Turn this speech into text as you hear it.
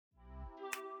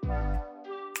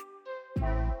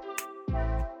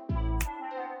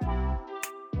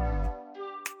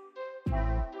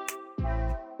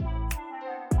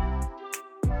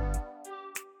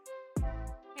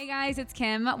guys, it's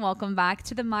Kim. Welcome back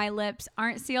to the My Lips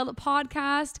Aren't Sealed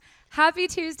podcast. Happy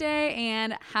Tuesday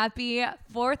and happy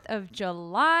 4th of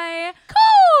July.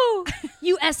 Cool!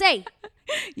 USA.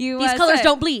 USA. These colors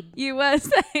don't bleed.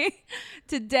 USA.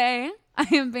 Today, I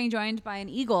am being joined by an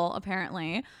eagle,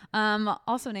 apparently,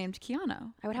 also named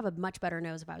Kiana. I would have a much better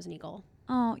nose if I was an eagle.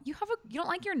 Oh, you don't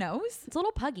like your nose? It's a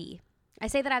little puggy. I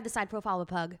say that I have the side profile of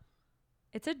a pug.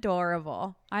 It's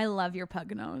adorable. I love your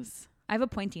pug nose. I have a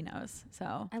pointy nose,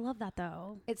 so. I love that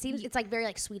though. It seems it's like very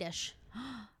like Swedish.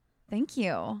 Thank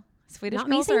you. Swedish Not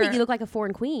me girls saying are- that you look like a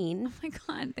foreign queen. Oh my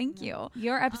God, thank you.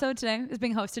 Your episode today is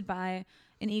being hosted by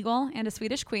an eagle and a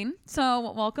Swedish queen.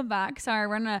 So welcome back. Sorry,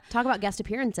 we're gonna Talk about guest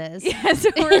appearances. Yes,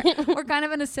 we're kind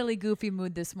of in a silly, goofy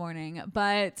mood this morning,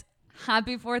 but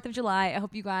happy 4th of July. I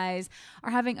hope you guys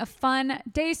are having a fun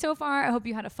day so far. I hope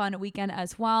you had a fun weekend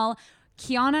as well.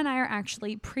 Kiana and I are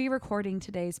actually pre-recording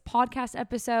today's podcast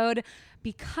episode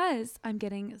because I'm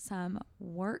getting some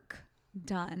work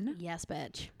done. Yes,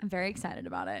 bitch. I'm very excited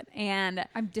about it. And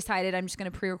I've decided I'm just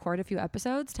going to pre-record a few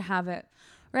episodes to have it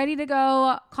ready to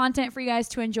go, content for you guys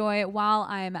to enjoy while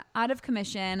I'm out of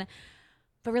commission.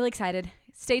 But really excited.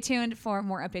 Stay tuned for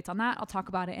more updates on that. I'll talk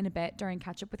about it in a bit during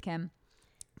Catch Up with Kim.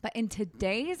 But in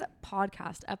today's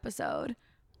podcast episode,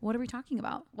 what are we talking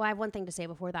about? Well, I have one thing to say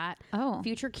before that. Oh.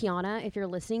 Future Kiana, if you're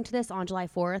listening to this on July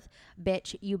 4th,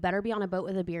 bitch, you better be on a boat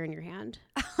with a beer in your hand.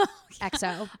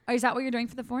 XO. Oh, is that what you're doing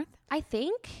for the 4th? I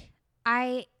think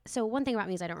so one thing about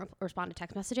me is I don't respond to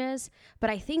text messages,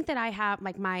 but I think that I have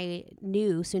like my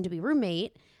new soon to be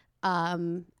roommate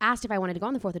asked if I wanted to go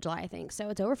on the 4th of July, I think. So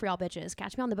it's over for y'all bitches.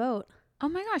 Catch me on the boat. Oh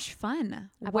my gosh, fun.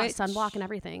 I bought sunblock and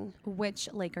everything.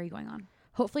 Which lake are you going on?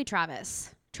 Hopefully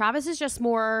Travis. Travis is just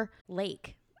more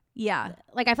lake. Yeah.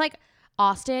 Like I feel like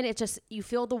Austin, it's just you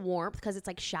feel the warmth because it's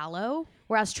like shallow.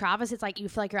 Whereas Travis, it's like you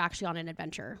feel like you're actually on an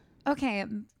adventure. Okay.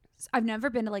 I've never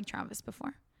been to Lake Travis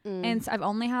before. And so I've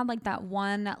only had like that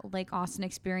one Lake Austin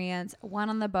experience, one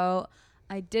on the boat.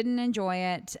 I didn't enjoy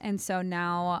it. And so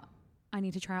now I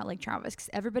need to try out Lake Travis because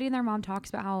everybody and their mom talks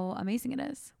about how amazing it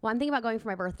is. Well, I'm thinking about going for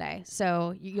my birthday,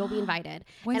 so you'll be invited.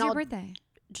 When's your birthday?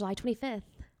 July 25th.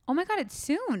 Oh my God, it's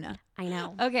soon. I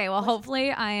know. Okay, well,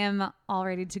 hopefully I am all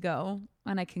ready to go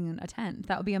and I can attend.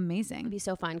 That would be amazing. It'd be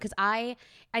so fun because I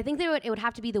think that it would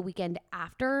have to be the weekend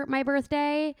after my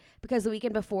birthday because the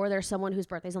weekend before there's someone whose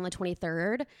birthday's on the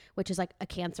 23rd, which is like a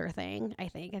Cancer thing. I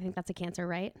think that's a Cancer,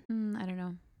 right? I don't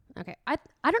know. Okay. I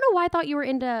don't know why I thought you were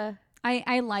into.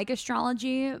 I like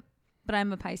astrology, but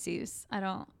I'm a Pisces.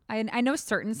 I know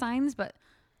certain signs, but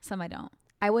some I don't.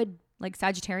 I would. Like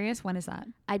Sagittarius, when is that?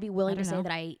 I'd be willing to don't say know.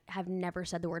 that I have never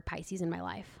said the word Pisces in my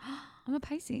life. I'm a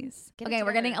Pisces. Get it Okay, we're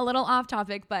together. getting a little off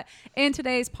topic, but in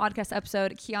today's podcast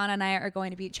episode, Kiana and I are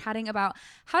going to be chatting about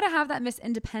how to have that Miss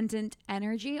Independent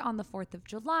energy on the 4th of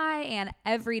July and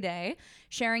every day,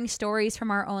 sharing stories from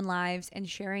our own lives and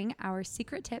sharing our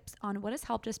secret tips on what has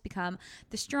helped us become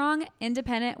the strong,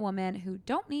 independent woman who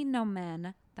don't need no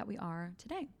men that we are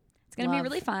today. It's going to be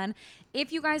really fun.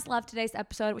 If you guys love today's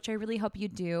episode, which I really hope you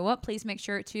do, please make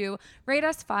sure to rate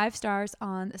us 5 stars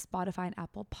on Spotify and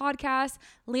Apple Podcasts.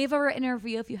 Leave a written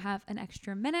review if you have an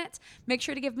extra minute. Make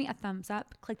sure to give me a thumbs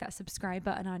up. Click that subscribe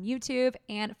button on YouTube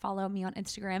and follow me on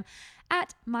Instagram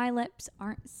at My Lips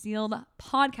Aren't Sealed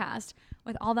Podcast.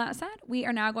 With all that said, we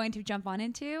are now going to jump on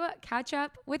into Catch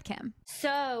Up with Kim.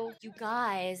 So, you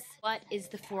guys, what is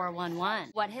the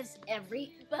 411? What has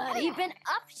everybody been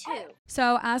up to?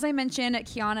 So as I mentioned,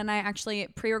 Kiana and I actually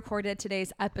pre-recorded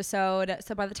today's episode.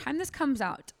 So by the time this comes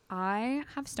out, I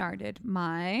have started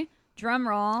my drum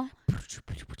roll.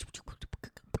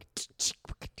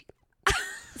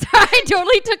 Sorry, I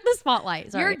totally took the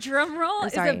spotlight. Sorry. Your drum roll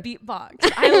is a sorry.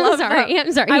 beatbox. I love sorry. that.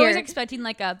 I'm sorry. I Here. was expecting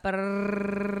like a.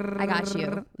 I got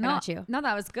you. I got you. No,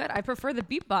 that was good. I prefer the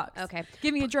beatbox. Okay.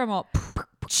 Give me a drum roll.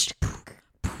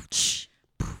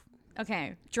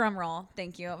 Okay, drum roll.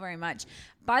 Thank you very much.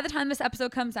 By the time this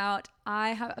episode comes out, I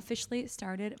have officially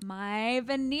started my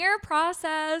veneer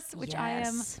process, which I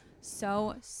am Yes.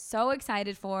 so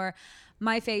excited for.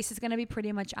 My face is going to be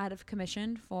pretty much out of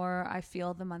commission for, I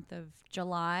feel, the month of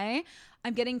July.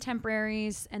 I'm getting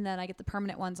temporaries, and then I get the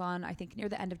permanent ones on, I think, near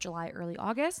the end of July, early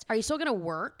August. Are you still gonna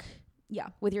work Yeah.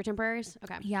 with your temporaries?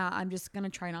 Okay. Yeah, I'm just going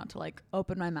to try not to, like,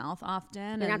 open my mouth often.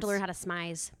 You're gonna have to learn how to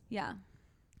smize. Yeah.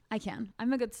 I can.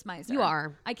 I'm a good smizer. You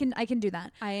are. I can do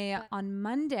that. On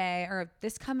Monday, or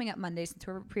this coming up Monday, since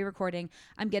we're pre-recording,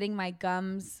 I'm getting my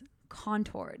gums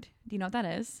contoured. Do you know what that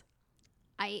is?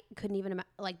 I couldn't even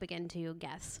begin to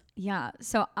guess. Yeah.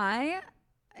 So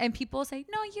and people say,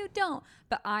 no, you don't.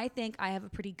 But I think I have a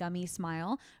pretty gummy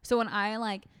smile. So when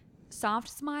I soft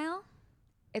smile,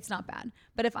 it's not bad.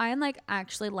 But if I'm like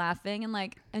actually laughing and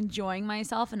like enjoying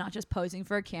myself and not just posing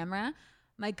for a camera,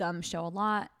 my gums show a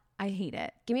lot. I hate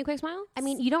it. Give me a quick smile. I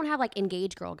mean, you don't have like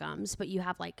engaged girl gums, but you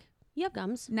have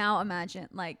gums. Now imagine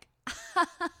like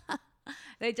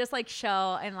they just like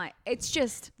show and like it's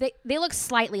just They look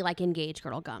slightly like engaged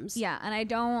girl gums. yeah, and I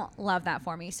don't love that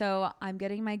for me. So I'm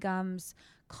getting my gums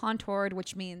contoured,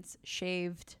 which means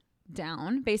shaved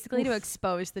down basically to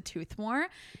expose the tooth more.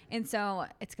 And so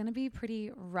it's going to be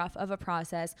pretty rough of a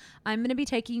process. I'm going to be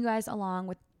taking you guys along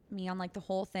with me on like the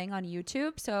whole thing on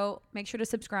YouTube. So make sure to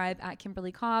subscribe at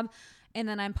Kimberly Cobb. And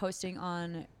then I'm posting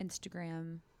on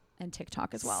Instagram and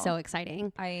TikTok as well. So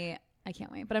exciting. I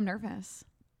can't wait, but I'm nervous.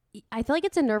 I feel like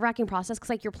it's a nerve-wracking process because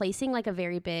like you're placing like a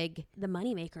very big, the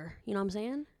money maker. You know what I'm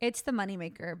saying? It's the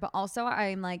moneymaker, but also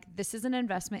I'm like, this is an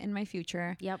investment in my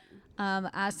future. Yep.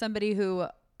 As somebody who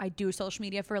I do social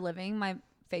media for a living, my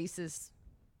face is,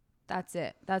 that's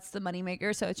it. That's the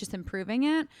moneymaker. So it's just improving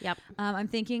it. Yep. I'm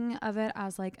thinking of it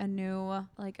as like a new,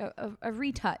 like a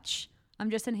retouch. I'm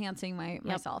just enhancing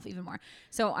myself even more.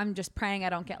 So I'm just praying I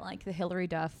don't get like the Hillary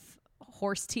Duff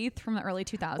horse teeth from the early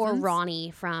 2000s. Or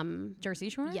Ronnie from Jersey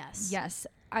Shore? Yes. Yes.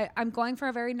 I'm going for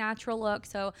a very natural look.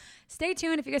 So stay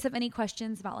tuned. If you guys have any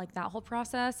questions about like that whole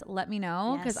process, let me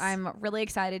know because Yes. I'm really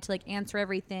excited to like answer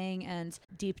everything and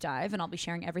deep dive, and I'll be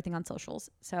sharing everything on socials.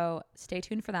 So stay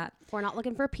tuned for that. We're not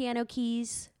looking for piano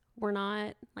keys. We're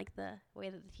not like the way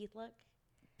that the teeth look.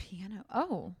 Piano.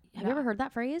 Oh, Have you ever heard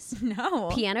that phrase?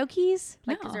 No. Piano keys?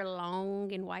 Like, No. because they're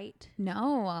long and white.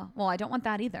 No. Well, I don't want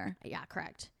that either. Yeah,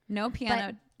 correct. No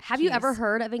piano. But have you keys. ever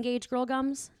heard of engaged girl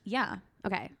gums? Yeah.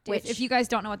 Okay. If you guys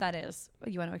don't know what that is,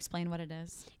 you want to explain what it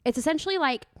is? It's essentially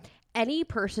like any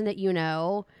person that you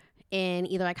know in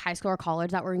either like high school or college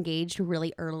that were engaged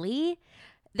really early.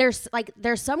 There's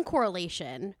some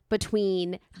correlation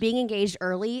between being engaged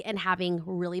early and having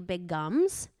really big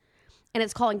gums. And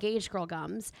it's called engaged girl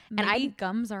gums. Maybe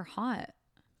gums are hot.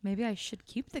 Maybe I should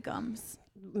keep the gums.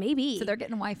 Maybe. So they're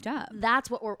getting wifed up. That's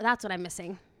what I'm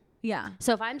missing. Yeah.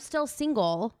 So if I'm still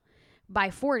single by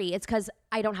 40, it's because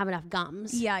I don't have enough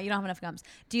gums. Yeah, you don't have enough gums.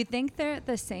 Do you think they're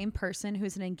the same person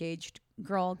who's an engaged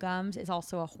girl gums is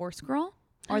also a horse girl?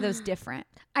 Or are those different?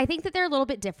 I think that they're a little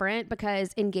bit different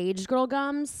because engaged girl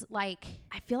gums, like,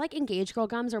 I feel like engaged girl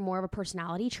gums are more of a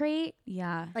personality trait.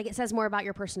 Yeah. Like, it says more about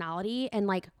your personality, and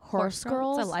like horse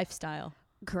girls. It's a lifestyle.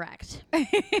 Correct.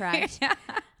 Correct.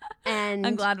 And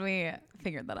I'm glad we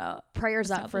figured that out. prayers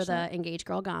up for Establish the engaged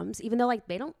girl gums, even though like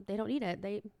they don't need it.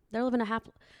 They're living a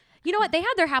happy. You know what? They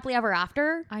had their happily ever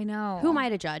after. I know. Who am I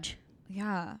to judge?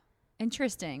 Yeah.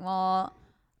 Interesting. Well,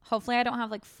 hopefully I don't have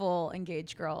like full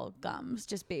engaged girl gums,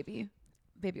 just baby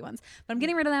ones. But I'm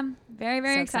getting rid of them. Very,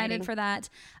 very So excited exciting. for that.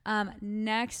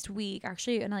 Next week,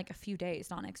 actually in like a few days,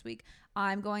 not next week,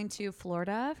 I'm going to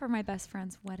Florida for my best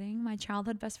friend's wedding, my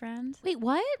childhood best friend. Wait,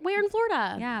 what? Where in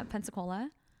Florida? Yeah, Pensacola.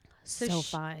 So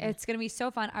fun. It's going to be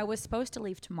so fun. I was supposed to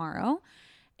leave tomorrow,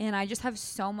 and I just have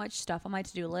so much stuff on my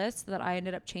to-do list that I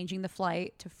ended up changing the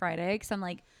flight to Friday because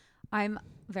I'm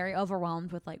very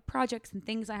overwhelmed with like projects and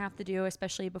things I have to do,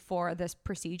 especially before this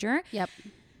procedure. Yep.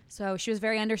 So she was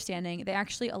very understanding. They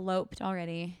actually eloped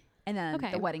already. And then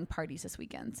Okay. the wedding party's this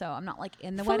weekend. So I'm not like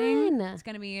in the Fun. wedding. It's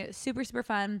going to be super, super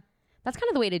fun. That's kind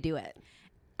of the way to do it.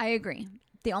 I agree.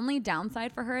 The only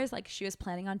downside for her is like she was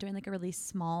planning on doing like a really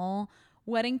small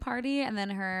wedding party, and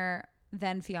then her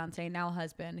then fiance, now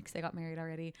husband, because they got married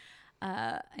already,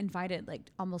 invited like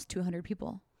almost 200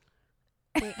 people.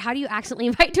 Wait, how do you accidentally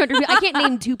invite 200 people? I can't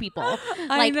name 2 people.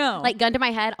 I know. Like gun to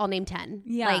my head, I'll name 10.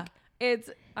 Yeah. Like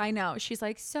I know. She's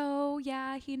like, so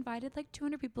yeah, he invited like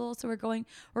 200 people. So we're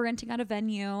renting out a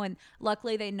venue. And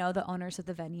luckily they know the owners of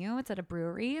the venue. It's at a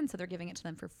brewery. And so they're giving it to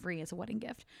them for free as a wedding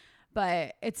gift.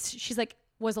 But she's like,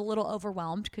 was a little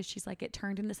overwhelmed because she's like, it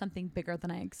turned into something bigger than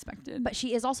I expected. but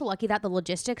she is also lucky that the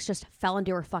logistics just fell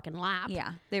into her fucking lap.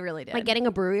 yeah, they really did. Like getting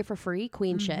a brewery for free,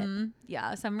 queen shit.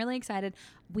 Yeah. So I'm really excited.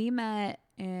 We met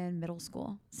in middle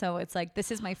school. So it's like,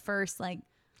 this is my first like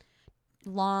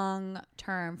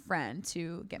long-term friend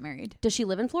to get married. Does she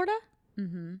live in Florida?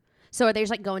 Mm-hmm. So are they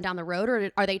just like going down the road,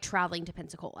 or are they traveling to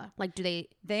Pensacola? Like, do they?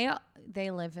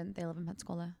 They live in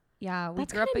Pensacola. Yeah, we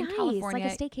That's grew up in nice. California.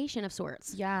 Like a staycation of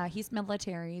sorts. Yeah, he's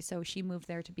military, so she moved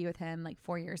there to be with him like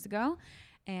 4 years ago,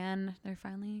 and they're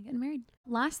finally getting married.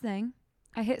 Last thing,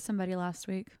 I hit somebody last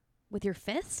week With your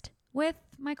fist? with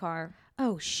my car,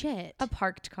 Oh shit! a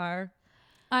parked car.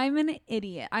 I'm an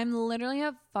idiot. I'm literally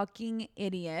a fucking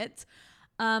idiot.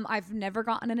 I've never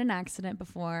gotten in an accident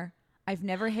before. I've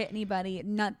never hit anybody.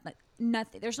 Nothing.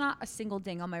 There's not a single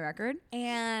ding on my record.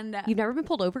 And You've never been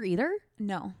pulled over either?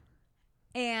 no.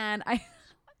 And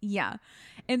yeah.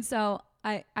 And so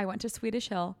I went to Swedish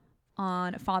Hill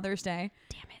on Father's Day.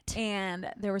 Damn it.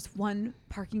 And there was one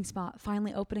parking spot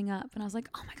finally opening up. And I was like,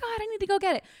 oh my God, I need to go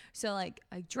get it. So like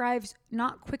I drive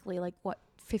not quickly, like what,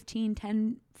 15,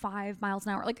 10, 5 miles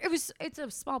an hour. Like it's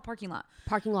a small parking lot.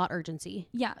 Parking lot urgency.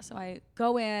 Yeah. So I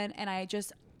go in and I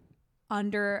just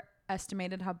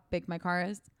underestimated how big my car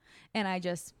is. And I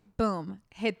just, boom,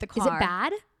 hit the car. Is it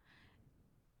bad?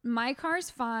 My car's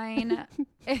fine.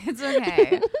 It's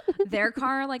okay. Their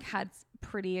car like had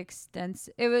pretty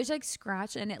extensive, it was like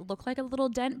scratched and it looked like a little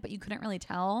dent, but you couldn't really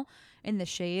tell in the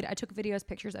shade. I took videos,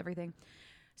 pictures, everything.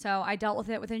 So I dealt with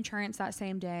it with insurance that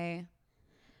same day.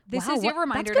 This is your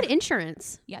reminder. That's good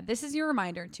insurance. Yeah, this is your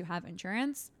reminder to have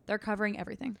insurance. They're covering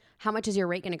everything. How much is your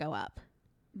rate going to go up?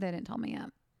 They didn't tell me yet.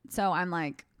 So I'm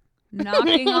like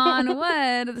knocking on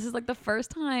wood. This is like the first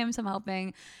time, so I'm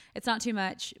hoping it's not too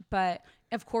much. But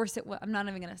of course, I'm not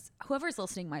even going to. Whoever's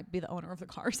listening might be the owner of the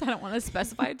car, so I don't want to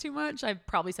specify it too much. I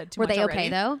probably said too much. Were they already. okay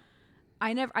though?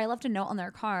 I left a note on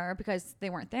their car because they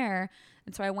weren't there.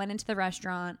 And so I went into the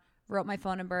restaurant, wrote my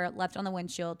phone number, left on the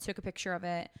windshield, took a picture of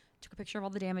it, took a picture of all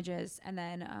the damages. And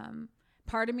then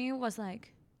part of me was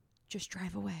like, just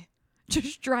drive away.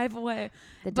 Just drive away.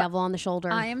 The devil on the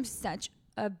shoulder. I am such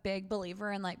a big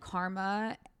believer in like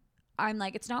karma. I'm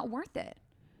like, it's not worth it.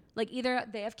 Like either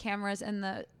they have cameras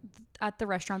at the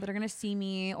restaurant that are going to see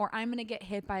me, or I'm going to get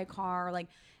hit by a car. Like,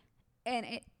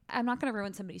 and I'm not going to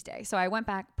ruin somebody's day. So I went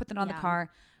back, put that on the car.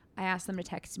 I asked them to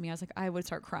text me. I was like, I would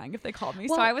start crying if they called me.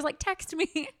 Well, so I was like, text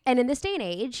me. And in this day and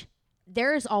age,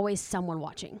 there's always someone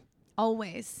watching.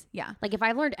 Always. Yeah. Like if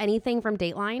I've learned anything from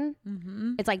Dateline,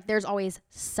 it's like there's always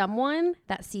someone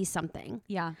that sees something.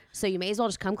 Yeah. So you may as well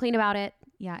just come clean about it.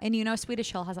 Yeah. And you know,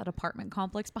 Swedish Hill has that apartment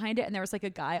complex behind it. And there was like a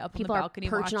guy up People on the balcony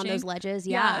are perching on those ledges.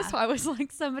 Yeah. So I was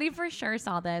like, somebody for sure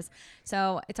saw this.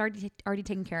 So it's already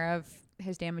taken care of.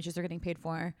 His damages are getting paid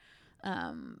for.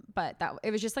 But it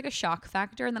was just like a shock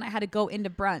factor. And then I had to go into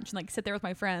brunch and like sit there with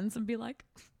my friends and be like,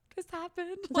 this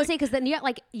happened. Let's say, because then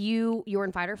you were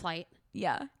in fight or flight.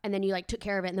 Yeah. And then you like took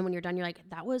care of it. And then when you're done, you're like,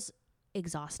 that was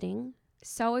exhausting.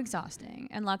 So exhausting.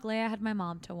 And luckily I had my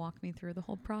mom to walk me through the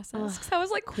whole process. Cause I was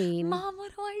like, queen. Mom,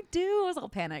 what do I do? I was all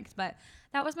panicked, but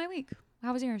that was my week.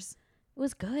 How was yours? It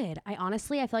was good. I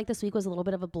feel like this week was a little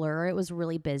bit of a blur. It was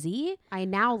really busy. I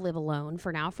now live alone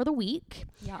for the week.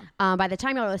 Yeah. By the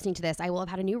time y'all are listening to this, I will have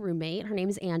had a new roommate. Her name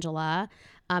is Angela.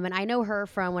 And I know her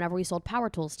from whenever we sold power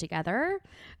tools together.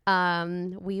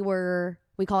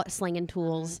 We call it slinging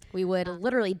tools. We would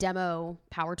literally demo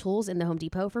power tools in the Home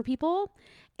Depot for people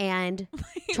and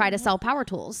try to sell power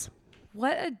tools.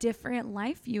 What a different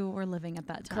life you were living at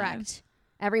that time. Correct.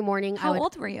 Every morning. How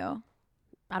old were you?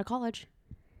 Out of college.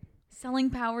 Selling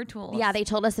power tools. Yeah, they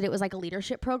told us that it was like a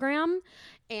leadership program.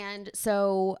 And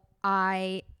so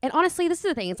and honestly, this is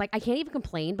the thing. It's like, I can't even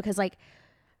complain because like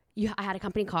I had a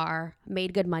company car,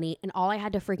 made good money, and all I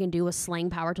had to freaking do was sling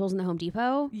power tools in the Home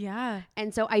Depot. Yeah.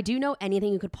 And so I do know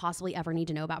anything you could possibly ever need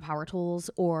to know about power tools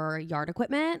or yard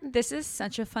equipment. This is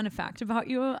such a fun fact about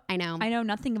you. I know. I know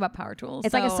nothing about power tools.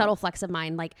 It's like a subtle flex of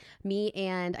mine. Like me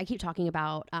and I keep talking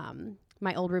about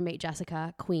my old roommate,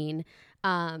 Jessica Queen.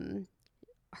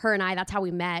 Her and I, that's how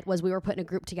we met, was we were putting a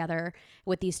group together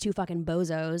with these two fucking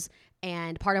bozos.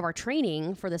 And part of our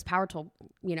training for this power tool,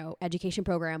 education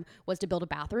program was to build a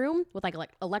bathroom with like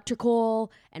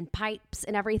electrical and pipes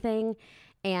and everything.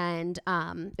 And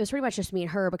it was pretty much just me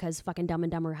and her because fucking Dumb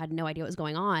and Dumber had no idea what was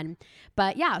going on.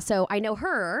 But yeah, so I know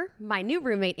her, my new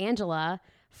roommate, Angela,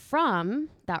 from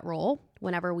that role.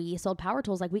 Whenever we sold power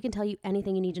tools, like we can tell you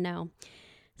anything you need to know.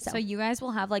 So you guys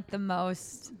will have like the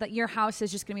most, that your house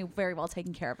is just going to be very well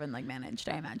taken care of and like managed,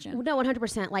 I imagine. No,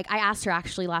 100%. Like I asked her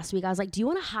actually last week, I was like, do you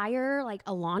want to hire like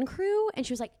a lawn crew? And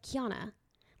she was like, Kiana,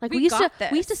 like we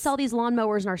used to sell these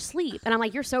lawnmowers in our sleep. And I'm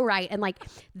like, you're so right. And like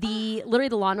literally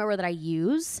the lawnmower that I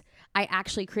use, I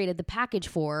actually created the package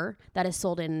for that is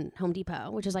sold in Home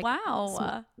Depot, which is like,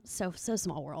 wow, so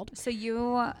small world. So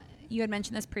you had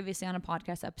mentioned this previously on a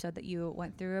podcast episode that you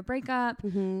went through a breakup.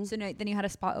 Mm-hmm. So then you had a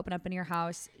spot open up in your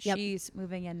house. Yep. She's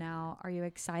moving in now. Are you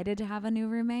excited to have a new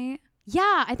roommate?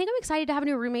 Yeah, I think I'm excited to have a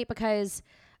new roommate because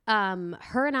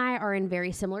her and I are in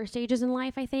very similar stages in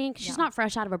life, I think. She's not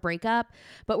fresh out of a breakup,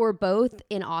 but we're both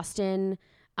in Austin,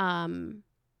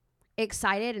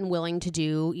 excited and willing to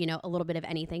do, a little bit of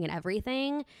anything and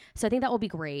everything. So I think that will be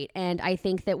great. And I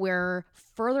think that we're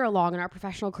further along in our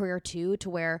professional career too, to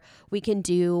where we can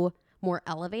do more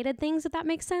elevated things, if that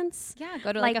makes sense. Yeah,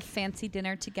 go to like a fancy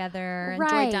dinner together, enjoy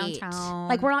Right. downtown.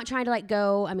 Like, we're not trying to like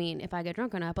go, I mean, if I get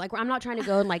drunk enough, but like I'm not trying to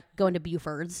go and like go into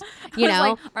Buford's, you It was know?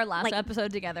 like our last like-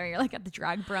 episode together, you're like at the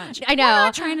drag brunch. I know. We're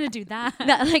not trying to do that.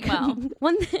 Like Well,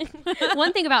 one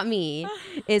thing about me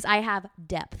is I have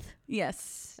depth.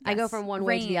 yes. I go from one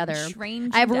way to the other.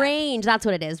 Range. I have and depth. range. That's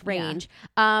what it is. Range.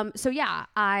 So yeah,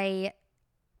 I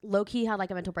low key had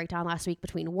like a mental breakdown last week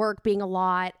between work being a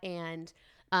lot and,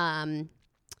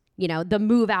 you know, the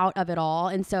move out of it all.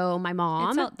 And so my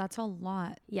mom, That's a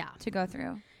lot yeah, to go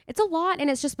through. it's a lot. And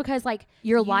it's just because like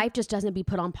your life just doesn't be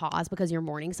put on pause because you're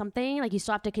mourning something. Like you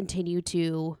still have to continue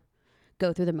to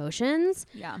go through the motions.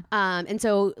 Yeah. And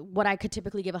so what I could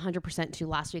typically give 100% to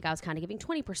last week, I was kind of giving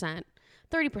 20%,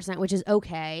 30%, which is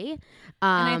okay. And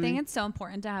I think it's so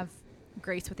important to have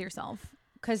grace with yourself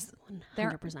because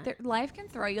 100%. life can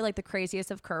throw you like the craziest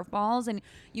of curveballs and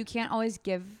you can't always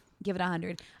give it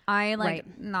 100. I like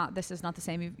this is not the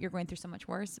same. You're going through so much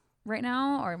worse right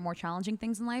now or more challenging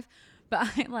things in life. But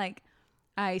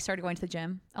I started going to the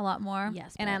gym a lot more.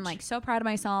 Yes, and I'm bitch. like so proud of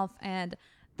myself. And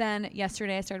then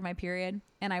yesterday I started my period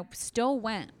and I still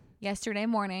went yesterday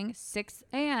morning, 6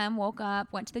 a.m. woke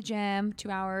up, went to the gym,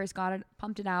 2 hours, got it,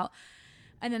 pumped it out.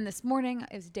 And then this morning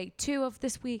is day 2 of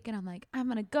this week. And I'm like, I'm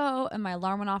going to go. And my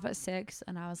alarm went off at 6.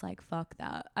 And I was like, fuck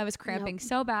that. I was cramping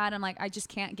so bad. I'm like, I just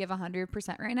can't give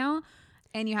 100% right now.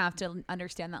 And you have to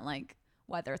understand that like,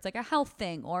 whether it's like a health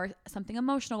thing or something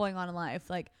emotional going on in life,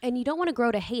 like. And you don't want to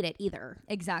grow to hate it either.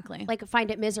 Exactly. Like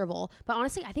find it miserable. But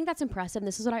honestly, I think that's impressive.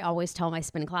 This is what I always tell my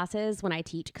spin classes when I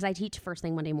teach, because I teach first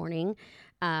thing Monday morning.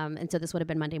 And so this would have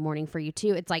been Monday morning for you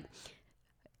too. It's like,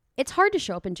 it's hard to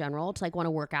show up in general to like want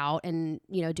to work out and,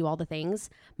 you know, do all the things,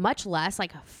 much less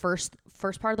like first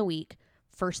part of the week,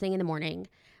 first thing in the morning.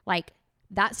 Like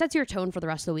that sets your tone for the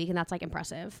rest of the week. And that's like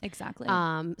impressive. Exactly.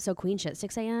 So queen shit,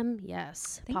 6 a.m.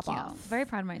 Yes. Thank Pop you. off. Very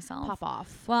proud of myself. Pop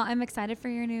off. Well, I'm excited for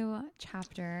your new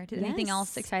chapter. Did anything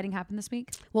else exciting happen this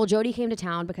week? Well, Jody came to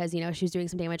town because, you know, she was doing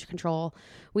some damage control.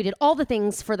 We did all the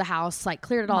things for the house, like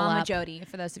cleared it all Mama up. Jody,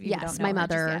 for those of you who Yes, don't know my her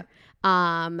just mother, yet.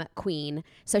 Queen.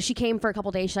 So she came for a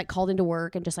couple days. She like called into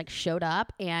work and just like showed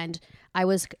up. And I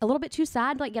was a little bit too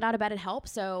sad to like get out of bed and help.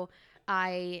 So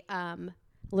I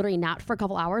literally napped for a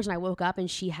couple hours and I woke up and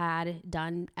she had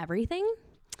done everything.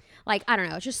 Like, I don't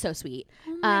know. It's just so sweet.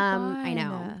 Oh my I know.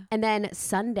 God. And then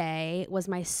Sunday was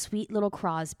my sweet little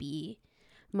Crosby,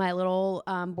 my little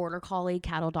border collie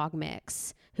cattle dog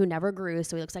mix, who never grew.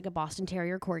 So he looks like a Boston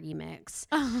Terrier Corgi mix.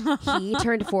 He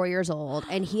turned 4 years old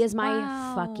and he is my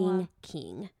Wow. fucking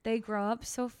king. They grow up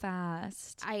so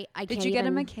fast. I Did can't you get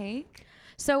him even- a cake?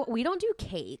 So we don't do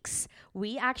cakes.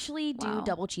 We actually do Wow.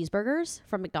 double cheeseburgers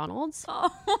from McDonald's. Oh,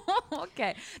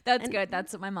 okay. That's good.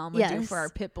 That's what my mom would do for Yes. our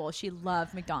pit bull. She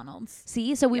loved McDonald's.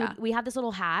 See, so Yeah. we have this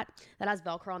little hat that has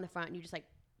Velcro on the front and you just like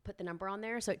put the number on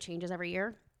there so it changes every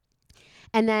year.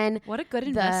 And then What a good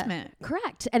investment.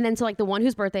 correct. And then so like the one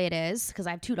whose birthday it is, because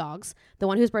I have 2 dogs, the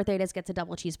one whose birthday it is gets a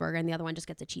double cheeseburger and the other one just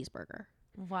gets a cheeseburger.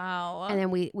 Wow. And then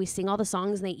we sing all the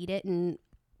songs and they eat it in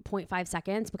 0.5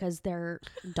 seconds because they're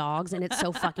dogs and it's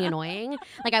so fucking annoying.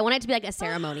 Like I want it to be like a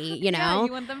ceremony, you know? Yeah,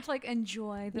 you want them to like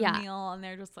enjoy the Yeah. meal and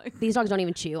they're just like, These dogs don't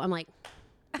even chew. I'm like,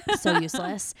 so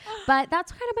useless. But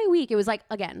that's kind of my week. It was like,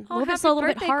 again, a little bit slow, a little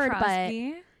bit hard, but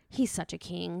he's such a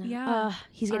king. Yeah.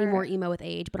 He's getting Our- more emo with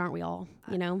age, but aren't we all,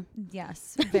 you know?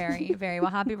 Yes, very, very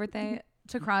well. Happy birthday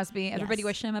to Crosby. Everybody Yes.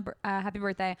 wish him a happy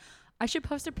birthday. I should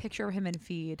post a picture of him in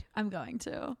feed. I'm going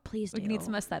to. Please We do. need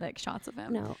some aesthetic shots of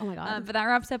him. No. Oh my God. But that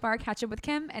wraps up our catch up with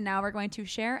Kim. And now we're going to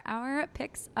share our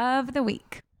picks of the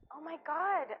week. Oh my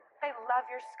God, I love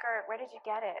your skirt. Where did you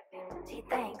get it? Gee,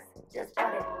 thanks. Just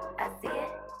bought it. I see it.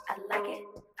 I like it.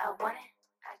 I want it.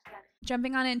 I got it.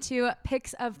 Jumping on into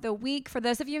picks of the week. For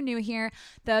those of you new here,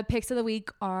 the picks of the week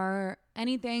are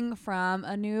anything from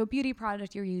a new beauty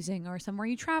product you're using or somewhere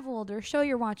you traveled or a show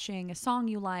you're watching, a song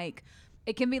you like.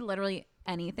 It can be literally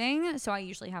anything. So I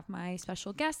usually have my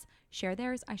special guests share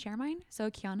theirs. I share mine.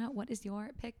 So Kiana, what is your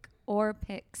pick or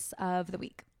picks of the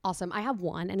week? Awesome. I have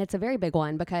one, and it's a very big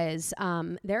one because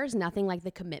there's nothing like the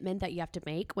commitment that you have to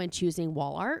make when choosing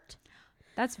wall art.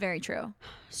 That's very true.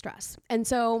 Stress. And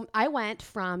so I went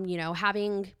from, you know,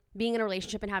 being in a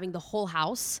relationship and having the whole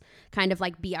house kind of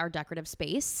like be our decorative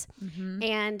space. Mm-hmm.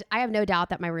 And I have no doubt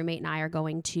that my roommate and I are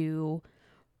going to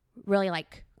really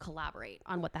like collaborate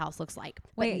on what the house looks like.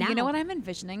 But Wait, you know what I'm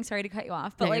envisioning? Sorry to cut you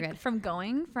off, but No, you're like good. from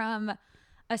going from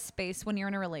a space when you're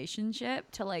in a relationship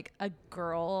to like a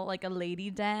girl, like a lady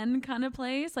den kind of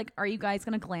place, like are you guys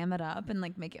gonna glam it up and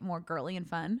like make it more girly and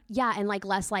fun? Yeah, and like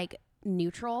less like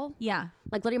neutral. Yeah.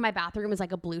 Like literally my bathroom is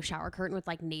like a blue shower curtain with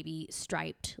like navy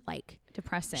striped like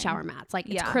Depressing. shower mats. Like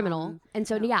it's Yeah. criminal. And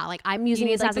so yeah, like I'm You using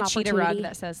need this like as the an cheetah opportunity. rug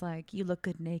that says like you look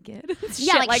good naked.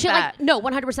 Yeah, Shit like shit that. like no,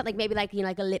 100% like maybe like, you know,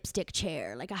 like a lipstick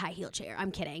chair, like a high heel chair.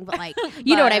 I'm kidding, but like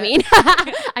you know what I mean?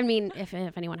 I mean, if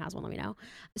anyone has one, let me know.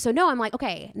 So no, I'm like,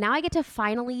 okay, now I get to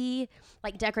finally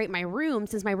like decorate my room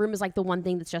since my room is like the one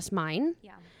thing that's just mine.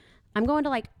 Yeah. I'm going to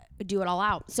like do it all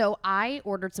out. So I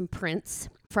ordered some prints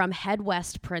from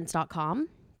headwestprints.com.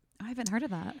 I haven't heard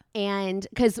of that. And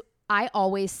because I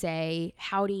always say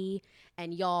howdy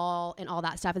and y'all and all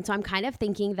that stuff. And so I'm kind of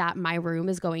thinking that my room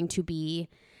is going to be,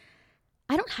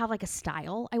 I don't have like a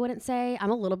style, I wouldn't say. I'm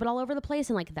a little bit all over the place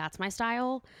and like that's my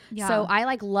style. Yeah. So I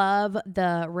like love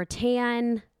the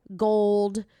rattan,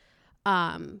 gold,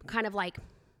 kind of like,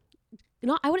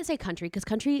 I wouldn't say country because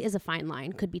country is a fine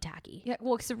line, could be tacky. Yeah,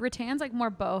 well, because rattan's like more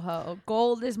boho,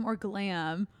 gold is more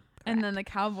glam, and then the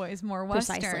cowboy is more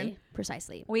western.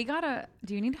 Precisely. We gotta.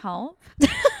 Do you need help?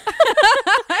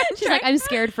 She's like, I'm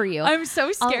scared for you. I'm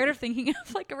so scared of thinking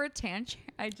of like a rattan chair.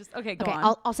 Go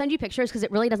on. I'll send you pictures because it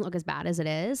really doesn't look as bad as it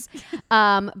is.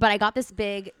 But I got this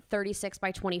big 36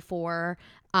 by 24,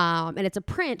 and it's a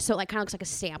print, so it like kind of looks like a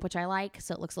stamp, which I like.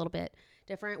 So it looks a little bit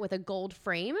different with a gold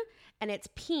frame, and it's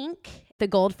pink, the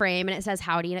gold frame, and it says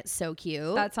howdy, and it's so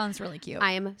cute. That sounds really cute.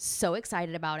 I am so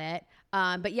excited about it.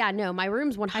 But yeah, no, my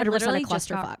room's 100% a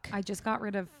clusterfuck. I just got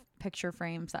rid of picture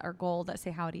frames that are gold that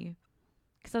say howdy.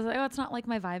 Because I was like, oh, it's not like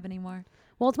my vibe anymore.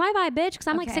 Well, it's my vibe, bitch, because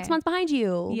I'm like 6 months behind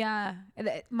you. Yeah.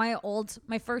 My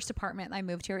first apartment I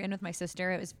moved here in with my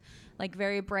sister, it was like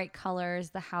very bright colors,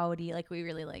 the howdy. Like we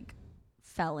really like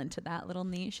fell into that little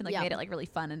niche and like made it like really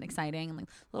fun and exciting and like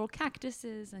little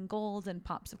cactuses and gold and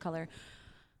pops of color.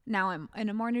 Now I'm in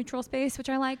a more neutral space, which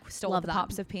I like. Still love the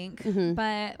pops of pink. Mm-hmm.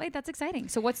 But wait, that's exciting.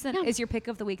 So what's is your pick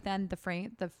of the week then? The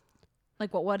frame,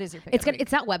 like what is your pick?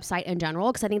 It's that website in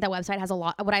general because I think that website has a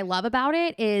lot. What I love about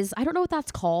it is I don't know what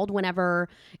that's called. Whenever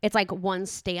it's like one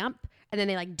stamp and then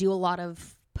they like do a lot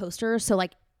of posters, so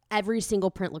like every single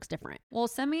print looks different. Well,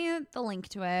 send me the link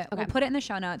to it. Okay. We'll put it in the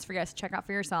show notes for you guys to check out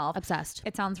for yourself. Obsessed.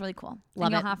 It sounds really cool. Love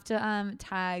and you'll it. have to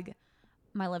tag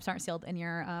My Lips Aren't Sealed in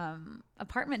your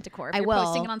apartment decor. If I you're will.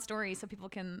 posting it on stories so people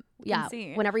can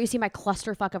see. Whenever you see my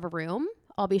clusterfuck of a room,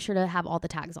 I'll be sure to have all the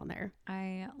tags on there.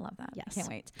 I love that. Yes. Can't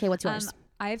wait. Okay, what's yours?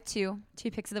 I have two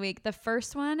picks of the week. The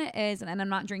first one is, and I'm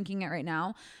not drinking it right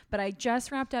now, but I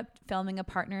just wrapped up filming a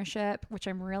partnership, which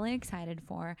I'm really excited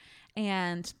for.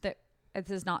 And this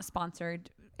is not sponsored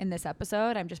in this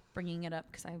episode. I'm just bringing it up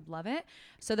because I love it.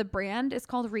 So the brand is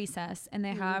called Recess, and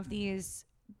they have the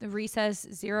Recess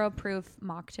Zero Proof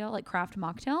mocktail, like craft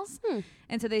mocktails.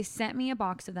 And so they sent me a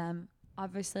box of them.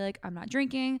 Obviously, like I'm not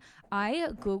drinking. I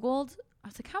Googled, I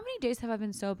was like, how many days have I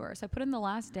been sober? So I put in the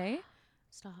last day.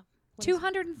 Stop.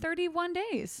 231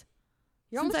 days.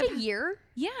 You're since almost a year?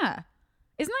 Yeah.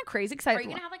 Isn't that crazy? Are you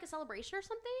going to have like a celebration or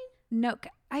something? No,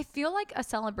 I feel like a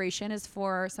celebration is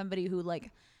for somebody who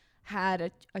like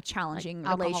had a challenging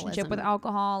like relationship with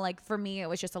alcohol. Like for me, it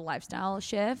was just a lifestyle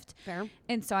shift. Fair.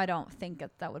 And so I don't think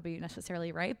that would be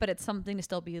necessarily right, but it's something to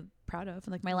still be proud of.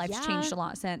 And like my life's changed a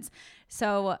lot since.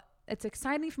 So it's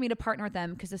exciting for me to partner with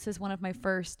them because this is one of my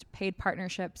first paid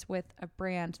partnerships with a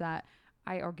brand that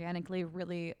I organically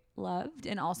really loved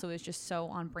and also is just so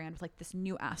on brand with like this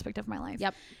new aspect of my life.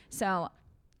 Yep. So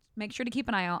make sure to keep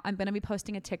an eye out. I'm going to be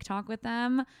posting a TikTok with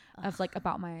them of like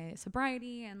about my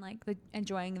sobriety and like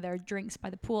enjoying their drinks by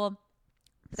the pool.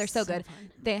 But they're so good.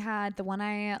 Fun. They had the one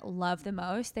I love the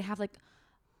most. They have like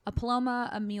a Paloma,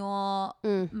 a mule,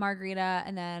 margarita,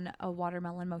 and then a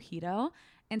watermelon mojito.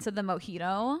 And so the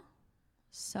mojito,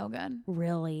 so good.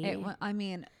 Really?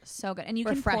 So good. And you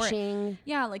refreshing. Can pour it,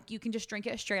 yeah, like you can just drink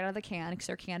it straight out of the can because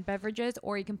they're canned beverages,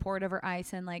 or you can pour it over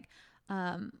ice and like,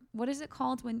 what is it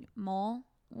called when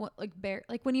what like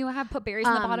when you put berries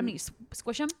in the bottom and you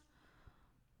squish them?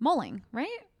 Mulling, right?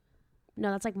 No,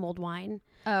 that's like mulled wine.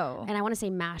 Oh. And I want to say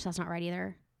mash. That's not right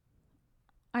either.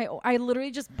 I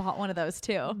literally just bought one of those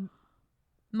too.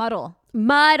 Muddle.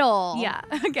 Yeah.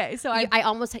 Okay. So you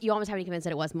almost had me convinced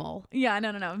that it was mull. Yeah.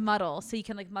 No. Muddle. So you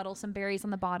can like muddle some berries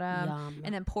on the bottom. Yum.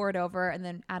 And then pour it over and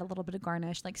then add a little bit of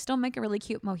garnish. Like still make a really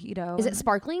cute mojito. Is it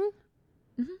sparkling?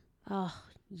 Mm-hmm. Oh,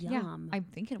 yum. Yeah, I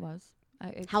think it was.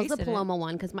 How's the Paloma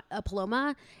one? Because a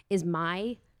Paloma is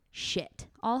my shit.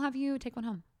 I'll have you take one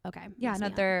home. Okay. Yeah, no,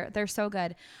 they're so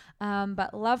good.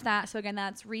 But love that. So again,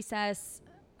 that's Recess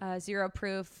zero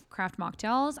proof craft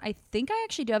mocktails. I think I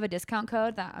actually do have a discount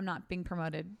code that I'm not being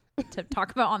promoted to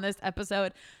talk about on this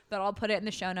episode, but I'll put it in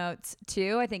the show notes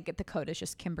too. I think the code is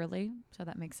just Kimberly, so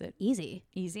that makes it Easy.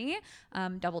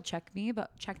 Double check me,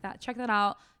 but check that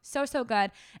out. So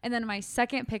good. And then my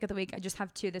second pick of the week, I just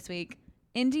have 2 this week.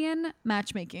 Indian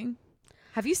matchmaking.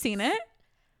 Have you seen it?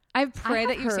 I pray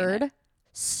that you've seen it.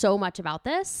 So much about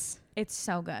this. It's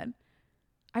so good.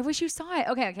 I wish you saw it.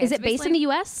 Okay. Is it based in the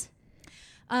US?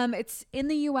 It's in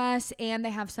the US, and they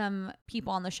have some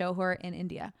people on the show who are in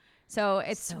India. So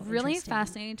it's So really interesting.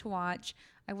 fascinating to watch.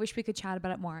 I wish we could chat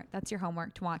about it more. That's your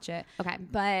homework, to watch it. Okay.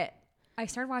 But I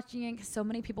started watching it because so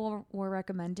many people were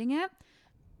recommending it.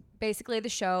 Basically, the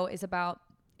show is about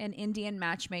an Indian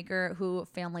matchmaker who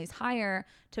families hire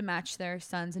to match their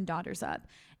sons and daughters up.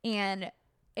 And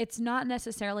it's not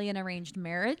necessarily an arranged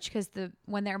marriage because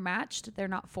when they're matched, they're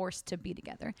not forced to be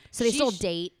together. So they still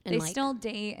date. And They still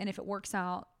date, and if it works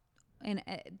out, and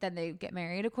then they get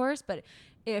married, of course. But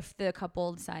if the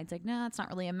couple decides like, nah, it's not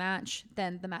really a match,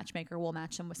 then the matchmaker will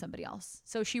match them with somebody else.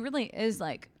 So she really is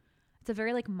like, it's a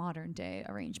very like modern day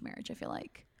arranged marriage, I feel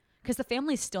like, because the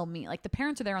families still meet. Like the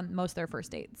parents are there on most of their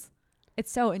first dates.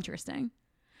 It's so interesting.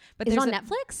 But Is it on there's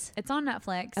Netflix? It's on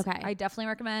Netflix. Okay. I definitely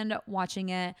recommend watching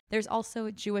it. There's also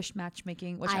Jewish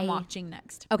matchmaking, which I'm watching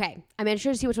next. Okay. I'm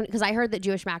interested to see which one, because I heard that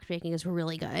Jewish matchmaking is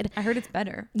really good. I heard it's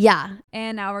better. Yeah.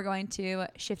 And now we're going to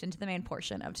shift into the main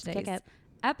portion of today's Kick it.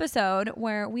 episode,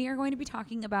 where we are going to be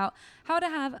talking about how to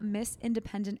have Miss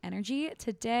Independent energy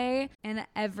today and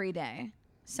every day.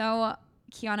 So,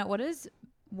 Kiana,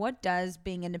 what does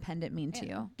being independent mean to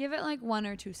you? Give it like 1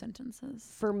 or 2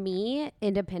 sentences. For me,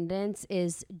 independence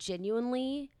is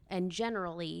genuinely and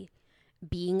generally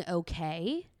being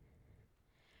okay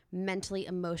mentally,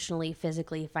 emotionally,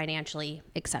 physically, financially,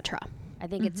 etc. I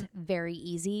think it's very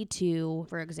easy to,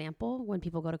 for example, when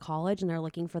people go to college and they're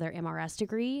looking for their MRS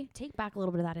degree, take back a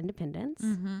little bit of that independence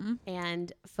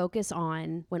and focus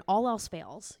on, when all else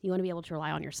fails, you want to be able to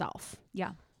rely on yourself.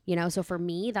 Yeah. You know, so for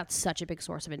me, that's such a big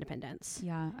source of independence.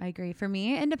 Yeah, I agree. For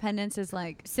me, independence is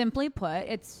like, simply put,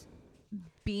 it's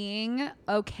being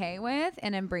okay with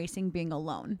and embracing being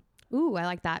alone. Ooh, I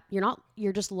like that.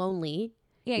 You're just lonely.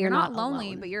 Yeah, you're not lonely,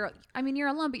 alone. but you're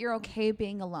alone, but you're okay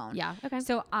being alone. Yeah. Okay.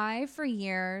 So for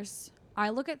years, I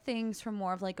look at things from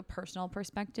more of like a personal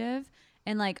perspective.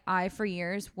 And like for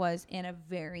years was in a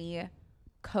very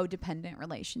codependent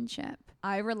relationship.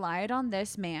 I relied on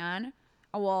this man.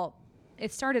 Well,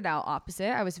 it started out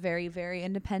opposite. I was very, very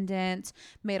independent,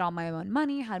 made all my own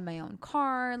money, had my own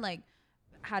car, like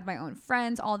had my own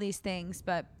friends, all these things.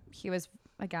 But he was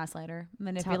a gaslighter,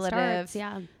 manipulative,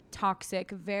 toxic,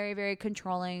 very, very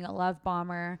controlling, a love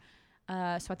bomber.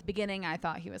 So at the beginning, I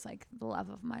thought he was like the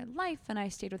love of my life, and I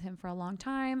stayed with him for a long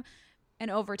time. And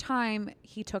over time,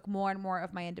 he took more and more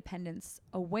of my independence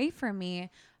away from me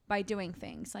by doing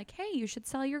things like, hey, you should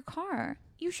sell your car.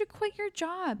 You should quit your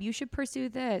job. You should pursue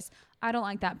this. I don't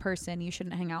like that person. You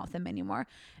shouldn't hang out with them anymore.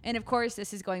 And of course,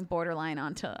 this is going borderline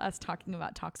onto us talking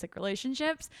about toxic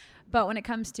relationships. But when it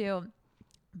comes to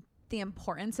the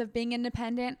importance of being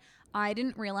independent, I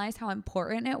didn't realize how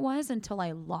important it was until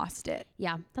I lost it.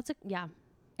 Yeah.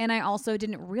 And I also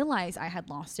didn't realize I had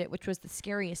lost it, which was the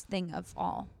scariest thing of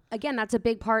all. Again, that's a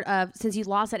big part of, since you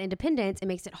lost that independence, it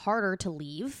makes it harder to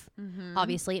leave.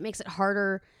 Obviously, it makes it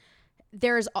harder.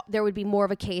 There would be more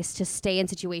of a case to stay in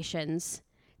situations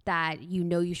that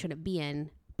you shouldn't be in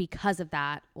because of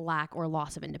that lack or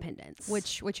loss of independence.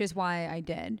 Which is why I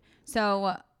did.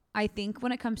 So I think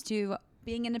when it comes to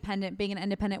being independent, being an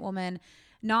independent woman,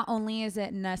 not only is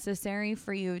it necessary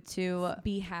for you to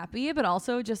be happy, but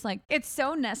also just like, it's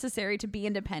so necessary to be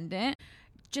independent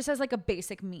just as like a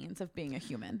basic means of being a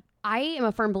human. I am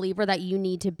a firm believer that you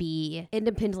need to be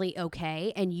independently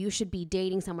okay, and you should be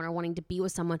dating someone or wanting to be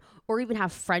with someone or even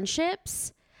have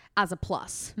friendships as a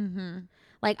plus.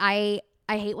 Like I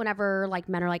hate whenever like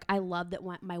men are like, I love that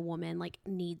my woman like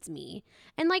needs me.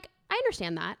 And like, I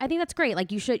understand that. I think that's great.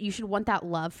 Like you should want that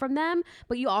love from them,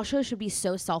 but you also should be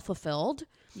so self-fulfilled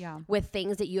with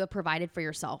things that you have provided for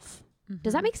yourself.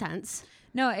 Does that make sense?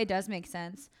 No, it does make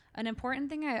sense. An important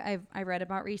thing I read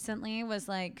about recently was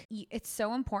like, it's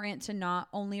so important to not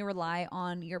only rely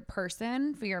on your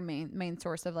person for your main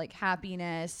source of like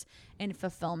happiness and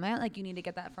fulfillment. Like you need to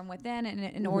get that from within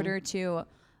in order to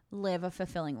live a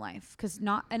fulfilling life, because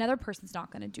not another person's not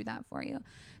going to do that for you.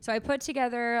 So I put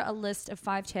together a list of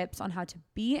 5 tips on how to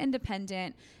be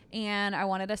independent, and I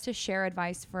wanted us to share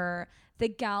advice for the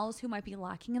gals who might be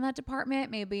lacking in that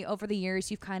department. Maybe over the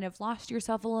years you've kind of lost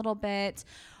yourself a little bit,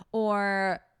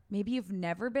 or maybe you've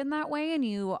never been that way and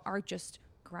you are just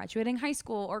graduating high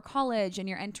school or college and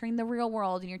you're entering the real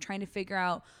world and you're trying to figure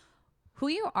out who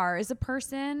you are as a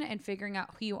person and figuring out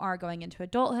who you are going into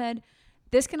adulthood.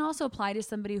 This can also apply to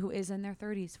somebody who is in their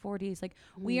 30s, 40s. Like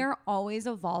we are always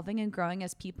evolving and growing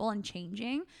as people and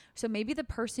changing. So maybe the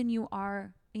person you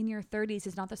are in your 30s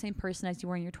is not the same person as you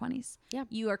were in your 20s. Yeah.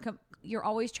 You're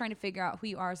always trying to figure out who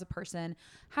you are as a person,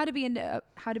 how to be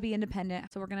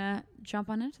independent. So we're going to jump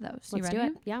on into those. Let's do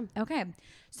it. Yeah. Okay.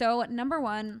 So number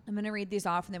 1, I'm going to read these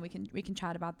off and then we can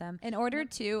chat about them. In order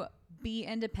to be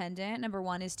independent, number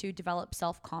 1 is to develop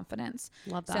self-confidence.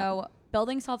 Love that. So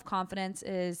building self-confidence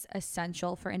is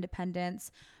essential for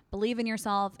independence. Believe in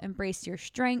yourself, embrace your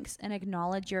strengths, and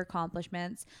acknowledge your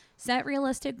accomplishments. Set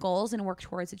realistic goals and work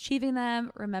towards achieving them.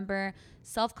 Remember,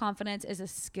 self-confidence is a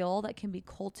skill that can be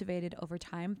cultivated over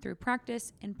time through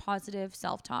practice and positive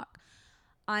self-talk.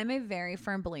 I'm a very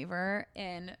firm believer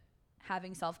in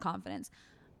having self-confidence.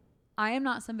 I am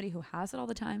not somebody who has it all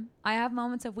the time. I have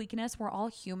moments of weakness. We're all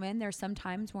human. There's some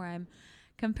times where I'm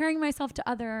comparing myself to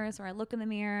others, or I look in the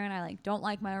mirror and I like don't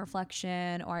like my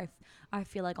reflection, or I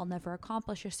feel like I'll never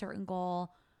accomplish a certain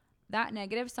goal. That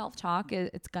negative self-talk,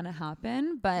 it's gonna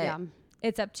happen, but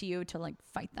it's up to you to like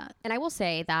fight that. And I will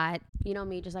say that, you know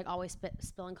me, just like always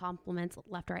spilling compliments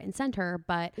left, right, and center.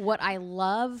 But what I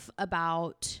love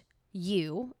about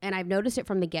you, and I've noticed it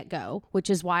from the get-go, which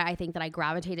is why I think that I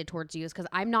gravitated towards you, is because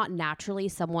I'm not naturally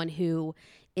someone who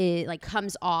like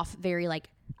comes off very like,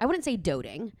 I wouldn't say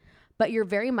doting, but you're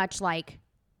very much like,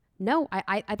 no,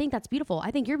 I think that's beautiful. I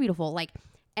think you're beautiful. Like,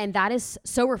 and that is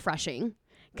so refreshing,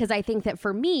 because I think that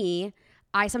for me,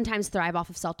 I sometimes thrive off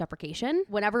of self-deprecation.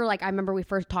 Whenever, like, I remember we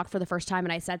first talked for the first time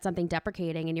and I said something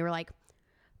deprecating and you were like,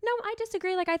 no, I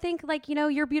disagree. Like, I think, like, you know,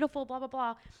 you're beautiful, blah, blah,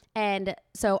 blah. And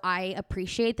so I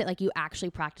appreciate that, like, you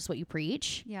actually practice what you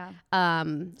preach. Yeah. So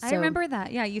I remember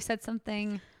that. Yeah. You said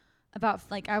something about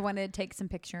like, I wanted to take some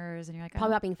pictures and you're like,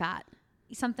 probably about being fat.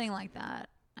 Something like that.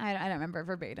 I don't remember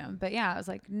verbatim, but yeah, I was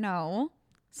like, no,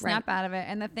 snap out of it.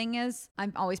 And the thing is,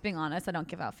 I'm always being honest. I don't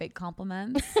give out fake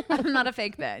compliments. I'm not a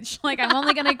fake bitch. Like, I'm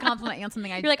only going to compliment you on something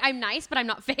You're like, I'm nice, but I'm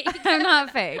not fake. I'm not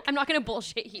fake. I'm not going to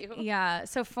bullshit you. Yeah.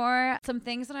 So for some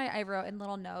things that I wrote in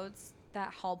little notes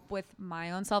that help with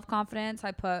my own self-confidence,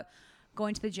 I put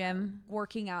going to the gym,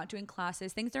 working out, doing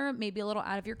classes, things that are maybe a little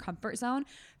out of your comfort zone.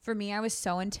 For me, I was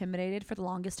so intimidated for the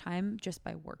longest time just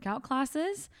by workout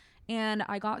classes. And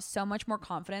I got so much more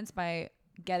confidence by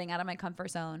getting out of my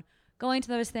comfort zone, going to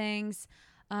those things.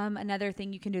 Another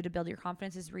thing you can do to build your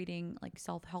confidence is reading like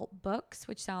self-help books,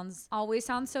 which always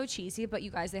sounds so cheesy, but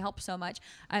you guys, they help so much.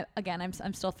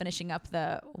 I'm still finishing up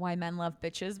the Why Men Love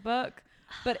Bitches book,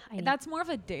 but that's more of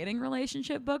a dating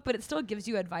relationship book, but it still gives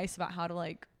you advice about how to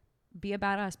like be a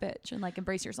badass bitch and like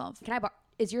embrace yourself. Can I borrow?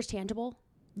 Is yours tangible?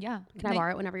 Yeah. Can I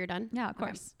borrow it whenever you're done? Yeah, of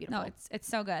course. Okay, beautiful. No, it's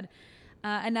so good.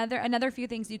 Another few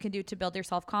things you can do to build your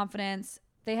self-confidence.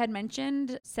 They had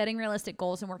mentioned setting realistic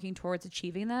goals and working towards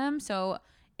achieving them. So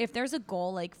if there's a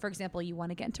goal, like for example, you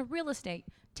want to get into real estate,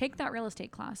 take that real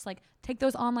estate class, like take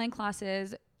those online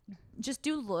classes, just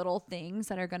do little things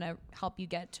that are going to help you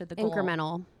get to the goal.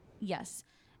 Incremental. Yes.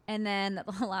 And then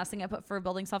the last thing I put for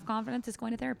building self-confidence is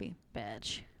going to therapy.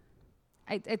 Bitch.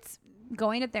 It's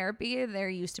going to therapy. There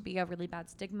used to be a really bad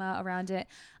stigma around it.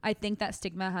 I think that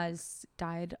stigma has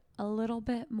died a little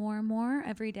bit more and more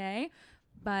every day.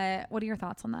 But what are your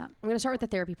thoughts on that? I'm going to start with the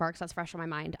therapy part because that's fresh on my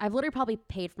mind. I've literally probably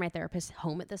paid for my therapist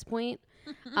home at this point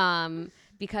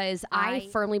because I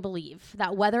firmly believe that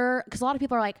because a lot of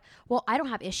people are like, well, I don't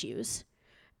have issues.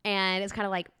 And it's kind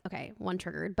of like, okay, one,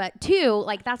 triggered. But two,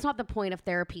 like that's not the point of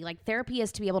therapy. Like therapy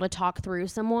is to be able to talk through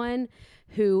someone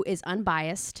who is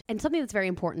unbiased. And something that's very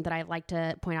important that I like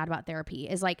to point out about therapy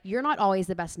is like, you're not always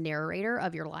the best narrator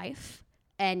of your life.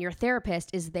 And your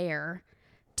therapist is there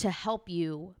to help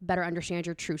you better understand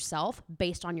your true self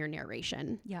based on your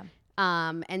narration. Yeah.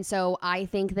 And so I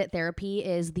think that therapy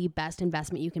is the best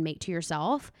investment you can make to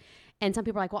yourself. And some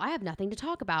people are like, well, I have nothing to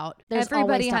talk about. There's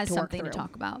Everybody always has to something to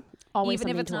talk about. Always even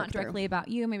if something it's to not work directly through. about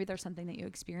you, maybe there's something that you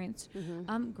experienced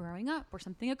growing up, or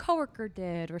something a coworker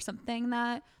did, or something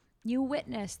that you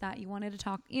witnessed that you wanted to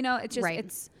talk. You know, it's just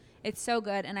Right. it's so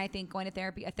good. And I think going to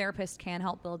therapy, a therapist can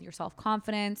help build your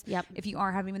self-confidence. Yep. If you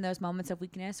are having those moments of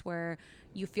weakness where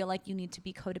you feel like you need to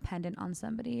be codependent on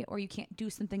somebody, or you can't do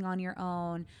something on your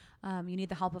own, you need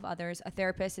the help of others. A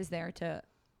therapist is there to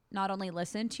not only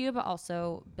listen to you, but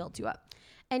also build you up.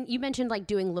 And you mentioned like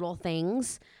doing little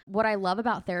things. What I love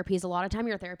about therapy is a lot of time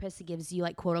your therapist gives you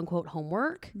like quote unquote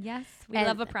homework. Yes. We And-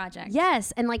 love a project.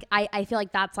 Yes. And like, I feel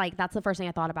like that's the first thing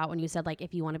I thought about when you said like,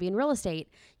 if you want to be in real estate,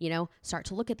 you know, start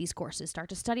to look at these courses, start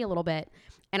to study a little bit.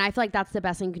 And I feel like that's the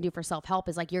best thing you can do for self-help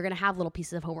is like, you're going to have little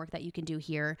pieces of homework that you can do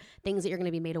here, things that you're going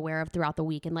to be made aware of throughout the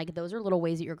week. And like, those are little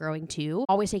ways that you're growing too.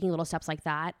 Always taking little steps like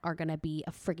that are going to be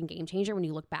a freaking game changer. When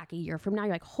you look back a year from now,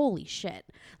 you're like, holy shit.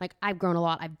 Like I've grown a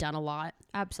lot. I've done a lot.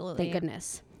 Absolutely. Thank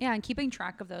goodness. Yeah, and keeping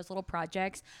track of those little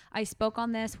projects. I spoke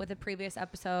on this with a previous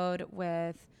episode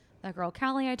with the girl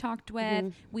Callie I talked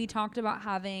with. We talked about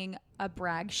having a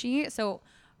brag sheet. So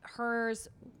hers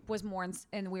was more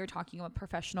and we were talking about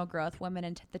professional growth, women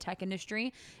in the tech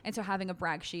industry. And so having a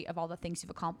brag sheet of all the things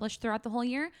you've accomplished throughout the whole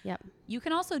year. Yep. You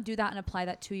can also do that and apply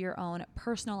that to your own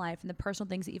personal life and the personal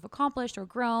things that you've accomplished or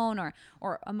grown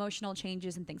or emotional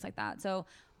changes and things like that. So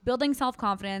building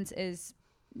self-confidence is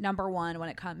number one when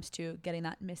it comes to getting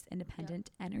that Miss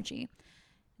Independent energy.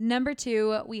 Number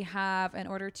two, we have, in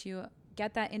order to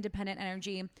get that independent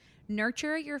energy,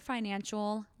 nurture your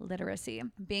financial literacy.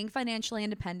 Being financially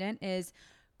independent is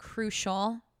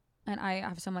crucial, and I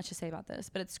have so much to say about this,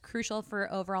 but it's crucial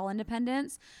for overall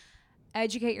independence.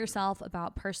 Educate yourself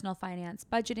about personal finance,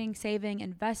 budgeting, saving,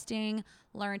 investing,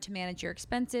 learn to manage your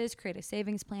expenses, create a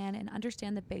savings plan, and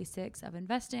understand the basics of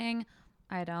investing.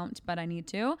 I don't, but I need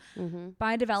to.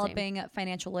 By developing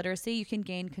financial literacy, you can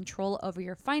gain control over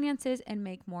your finances and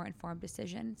make more informed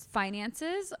decisions.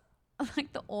 Finances,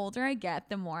 like the older I get,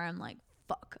 the more I'm like,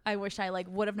 fuck, I wish I like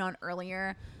would have known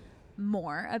earlier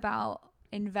more about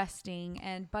investing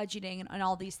and budgeting and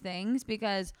all these things,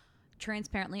 because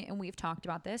transparently, and we've talked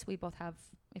about this, we both have,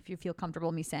 if you feel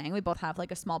comfortable me saying, we both have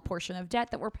like a small portion of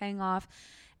debt that we're paying off,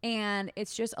 and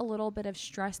it's just a little bit of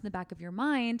stress in the back of your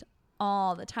mind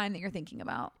all the time that you're thinking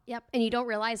about. Yep. And you don't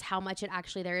realize how much it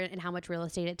actually there and how much real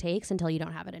estate it takes until you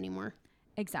don't have it anymore.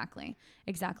 Exactly.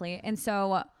 And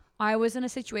so I was in a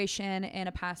situation in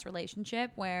a past relationship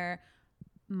where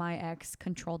my ex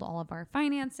controlled all of our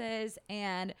finances,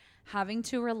 and having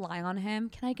to rely on him.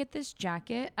 Can I get this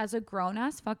jacket? As a grown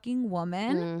ass fucking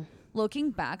woman, looking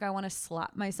back, I want to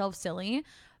slap myself silly,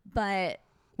 but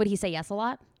Would he say yes a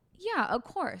lot? yeah, of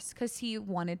course, because he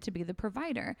wanted to be the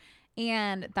provider.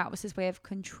 And that was his way of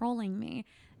controlling me.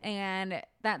 And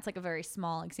that's like a very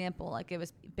small example. Like it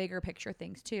was bigger picture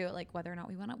things too, like whether or not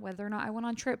I went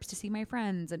on trips to see my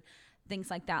friends and things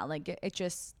like that. Like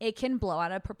it can blow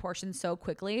out of proportion so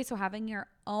quickly. So having your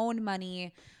own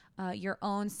money, your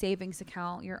own savings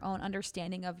account, your own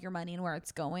understanding of your money and where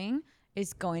it's going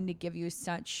is going to give you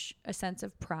such a sense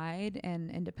of pride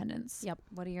and independence. Yep.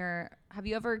 Have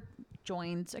you ever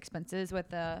joined expenses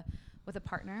with a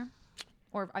partner?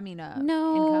 Or, I mean, No.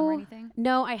 income or anything?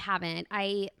 No, I haven't.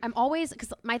 I'm always,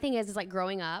 because my thing is like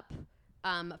growing up,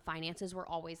 finances were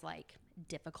always like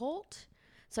difficult.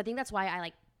 So I think that's why I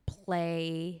like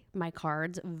play my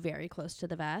cards very close to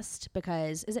the vest,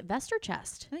 because is it vest or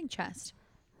chest? I think chest.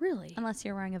 Really? Unless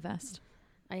you're wearing a vest.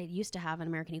 I used to have an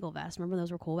American Eagle vest. Remember those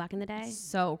were cool back in the day?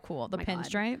 So cool. The My God.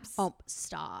 pinstripes. Oh,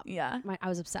 stop. Yeah. I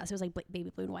was obsessed. It was like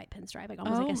baby blue and white pinstripe, like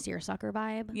almost like Oh. a seersucker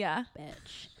vibe. Yeah.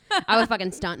 Bitch. I was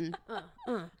fucking stunting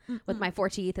with my 4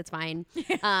 teeth. It's fine.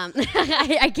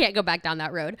 I can't go back down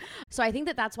that road. So I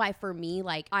think that's why for me,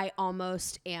 like I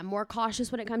almost am more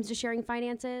cautious when it comes to sharing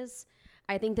finances.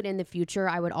 I think that in the future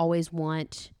I would always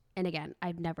want, and again,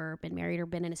 I've never been married or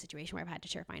been in a situation where I've had to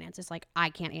share finances. Like I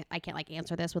can't like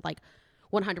answer this with like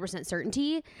 100%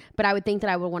 certainty, but I would think that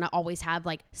I would want to always have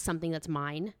like something that's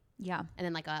mine. Yeah. And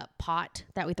then like a pot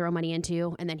that we throw money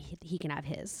into, and then he can have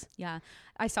his. Yeah.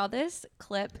 I saw this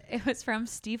clip. It was from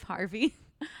Steve Harvey.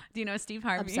 Do you know Steve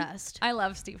Harvey? Obsessed. I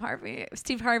love Steve Harvey.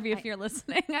 Steve Harvey, if you're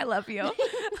listening, I love you.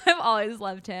 I've always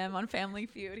loved him on Family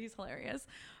Feud. He's hilarious.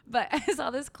 But I saw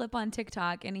this clip on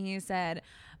TikTok, and he said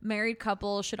married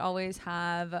couples should always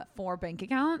have 4 bank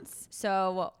accounts.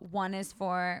 So one is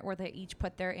for where they each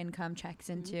put their income checks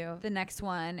into. The next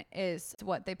one is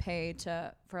what they pay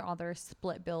for all their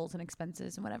split bills and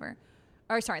expenses and whatever.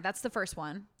 Or sorry, that's the first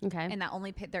one. Okay. And that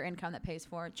only their income that pays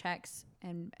for checks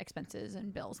and expenses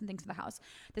and bills and things for the house.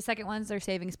 The second one's their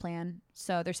savings plan.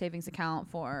 So their savings account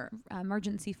for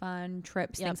emergency fund,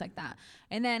 trips, things like that.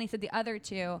 And then he said the other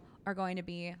 2 are going to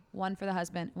be one for the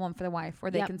husband, one for the wife,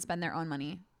 where they can spend their own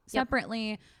money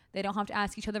separately. They don't have to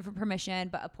ask each other for permission,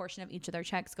 but a portion of each of their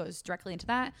checks goes directly into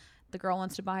that. The girl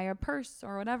wants to buy a purse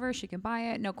or whatever, she can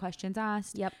buy it, no questions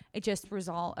asked. Yep. It just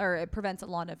it prevents a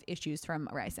lot of issues from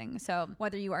arising. So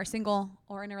whether you are single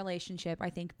or in a relationship, I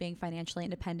think being financially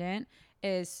independent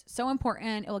is so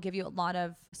important. It will give you a lot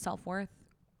of self-worth,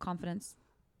 confidence,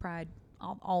 pride,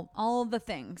 all of the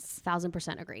things.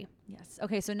 1000% agree. Yes.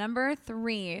 Okay. So number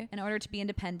 3, in order to be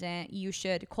independent, you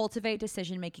should cultivate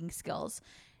decision-making skills.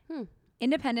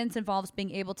 Independence involves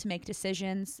being able to make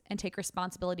decisions and take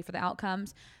responsibility for the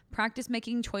outcomes. Practice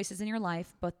making choices in your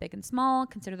life, both big and small.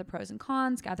 Consider the pros and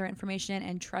cons, gather information,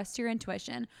 and trust your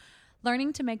intuition.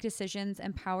 Learning to make decisions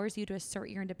empowers you to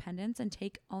assert your independence and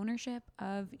take ownership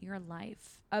of your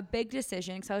life. A big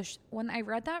decision. So when I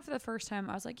read that for the first time,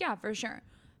 I was like, yeah, for sure.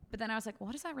 But then I was like,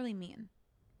 what does that really mean?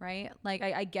 Right? Like,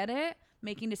 I get it.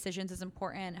 Making decisions is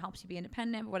important. It helps you be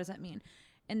independent. But what does that mean?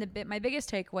 And my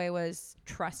biggest takeaway was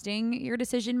trusting your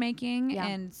decision making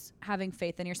and having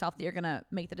faith in yourself that you're going to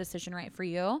make the decision right for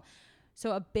you.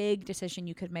 So a big decision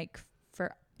you could make,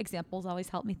 for examples always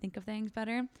help me think of things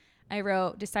better. I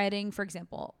wrote deciding, for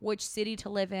example, which city to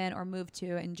live in or move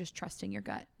to, and just trusting your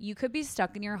gut. You could be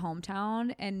stuck in your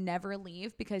hometown and never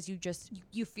leave because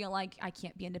you feel like, I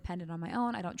can't be independent on my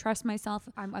own. I don't trust myself.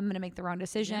 I'm going to make the wrong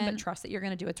decision, but trust that you're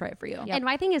going to do what's right for you. And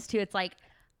my thing is too, it's like,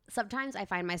 sometimes I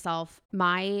find myself,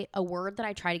 a word that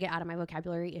I try to get out of my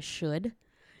vocabulary is should.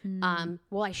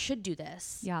 Well, I should do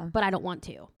this, but I don't want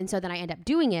to. And so then I end up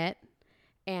doing it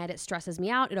and it stresses me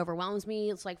out. It overwhelms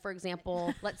me. It's like, for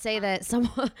example, let's say that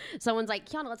someone's like,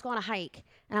 Kiana, let's go on a hike.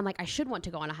 And I'm like, I should want to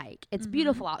go on a hike. It's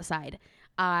beautiful outside.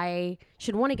 I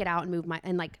should want to get out and move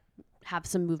and like have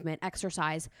some movement,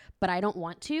 exercise, but I don't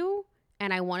want to.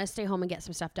 And I want to stay home and get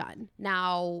some stuff done.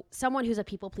 Now, someone who's a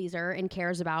people pleaser and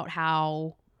cares about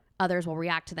how others will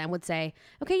react to them would say,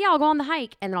 okay, yeah, I'll go on the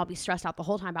hike. And then I'll be stressed out the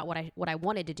whole time about what I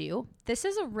wanted to do. This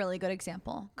is a really good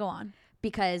example. Go on.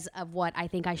 Because of what I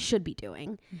think I should be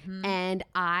doing. And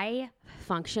I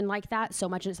function like that so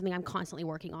much. And it's something I'm constantly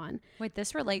working on. Wait,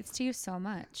 this relates to you so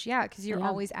much. Yeah, because you're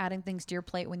always adding things to your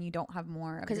plate when you don't have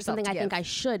more. Because it's something I think I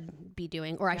should be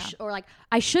doing. Or I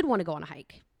should want to go on a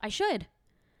hike. I should.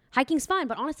 Hiking's fun,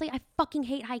 but honestly, I fucking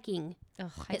hate hiking.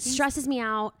 It stresses me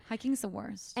out. Hiking's the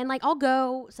worst. And like, I'll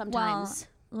go sometimes.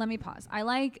 Well, let me pause. I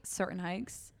like certain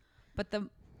hikes, but the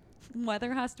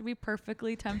weather has to be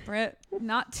perfectly temperate,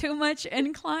 not too much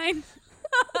incline.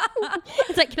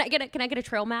 It's like, can I get a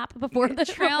trail map before the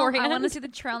trail? beforehand? I want to see the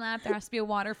trail map. There has to be a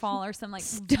waterfall or some like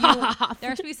Stop. view. There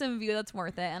has to be some view that's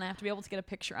worth it, and I have to be able to get a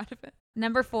picture out of it.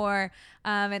 Number 4,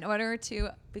 in order to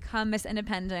become Miss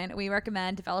Independent, we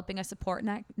recommend developing a support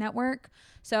network.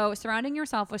 So surrounding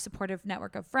yourself with a supportive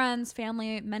network of friends,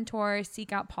 family, mentors,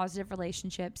 seek out positive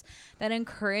relationships that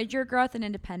encourage your growth and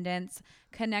independence,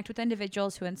 connect with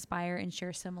individuals who inspire and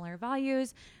share similar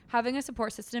values. Having a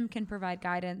support system can provide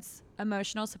guidance,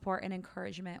 emotional support, and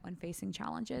encouragement when facing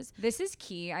challenges. This is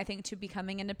key, I think, to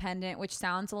becoming independent, which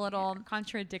sounds a little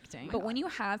contradicting. But when you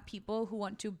have people who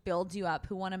want to build you up,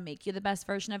 who want to make you the best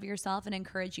version of yourself and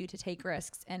encourage you to take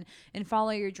risks and follow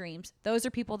your dreams, those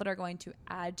are people that are going to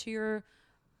add to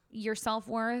your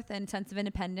self-worth and sense of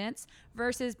independence,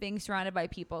 versus being surrounded by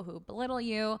people who belittle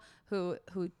you, who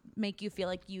make you feel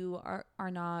like you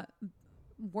are not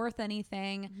worth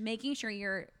anything. Making sure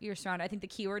you're surrounded. I think the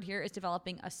key word here is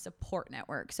developing a support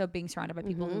network. So being surrounded by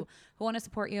people who want to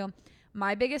support you.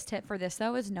 My biggest tip for this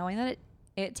though is knowing that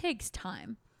it takes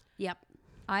time. Yep.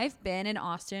 I've been in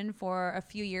Austin for a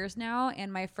few years now,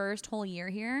 and my first whole year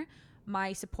here,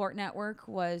 my support network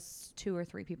was 2 or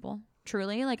 3 people.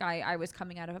 Truly, like I was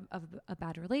coming out of a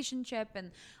bad relationship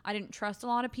and I didn't trust a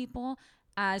lot of people.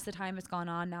 As the time has gone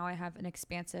on, now I have an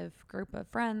expansive group of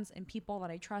friends and people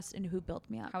that I trust and who built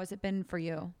me up. How has it been for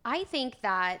you? I think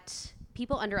that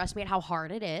people underestimate how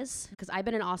hard it is, because I've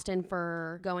been in Austin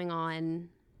for going on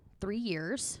 3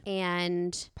 years,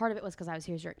 and part of it was because I was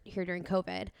here during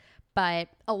COVID. But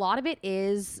a lot of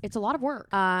it's a lot of work.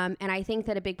 And I think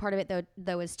that a big part of it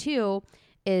though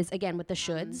is again with the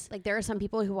shoulds. Like there are some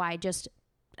people who I just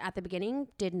at the beginning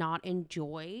did not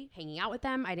enjoy hanging out with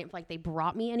them. I didn't feel like they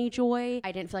brought me any joy.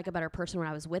 I didn't feel like a better person when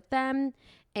I was with them.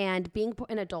 And being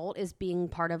an adult is being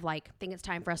part of like, I think it's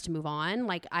time for us to move on.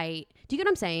 Like do you get what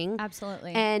I'm saying?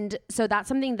 Absolutely. And so that's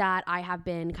something that I have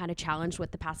been kind of challenged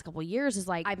with the past couple of years, is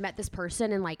like, I've met this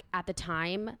person and like at the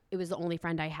time it was the only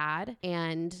friend I had.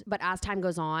 But as time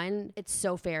goes on, it's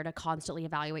so fair to constantly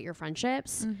evaluate your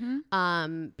friendships.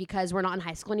 Because we're not in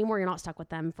high school anymore. You're not stuck with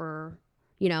them for,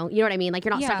 you know what I mean? Like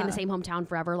you're not stuck in the same hometown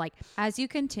forever. Like as you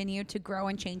continue to grow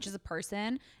and change as a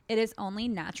person, it is only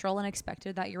natural and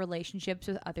expected that your relationships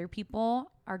with other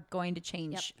people are going to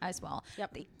change as well.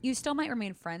 Yep. You still might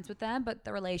remain friends with them, but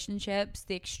the relationships,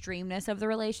 the extremeness of the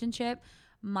relationship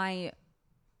might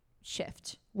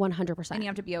shift 100%. And you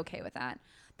have to be okay with that.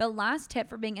 The last tip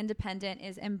for being independent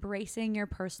is embracing your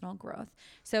personal growth.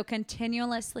 So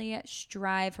continuously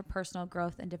strive for personal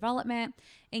growth and development.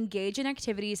 Engage in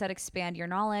activities that expand your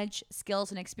knowledge,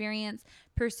 skills, and experience.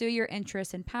 Pursue your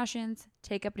interests and passions.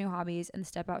 Take up new hobbies and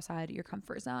step outside your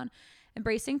comfort zone.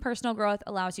 Embracing personal growth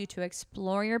allows you to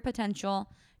explore your potential,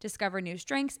 discover new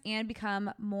strengths, and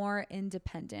become more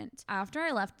independent. After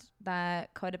I left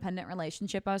that codependent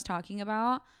relationship I was talking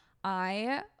about,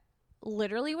 I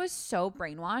literally was so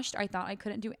brainwashed. I thought I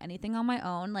couldn't do anything on my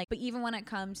own. But even when it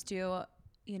comes to,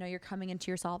 you're coming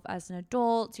into yourself as an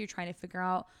adult, so you're trying to figure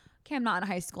out, okay, I'm not in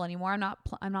high school anymore. I'm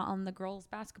not on the girls'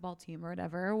 basketball team or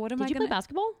whatever. What am I? Did you play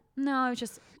basketball? No,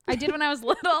 I did when I was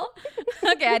little.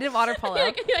 Okay, I did water polo.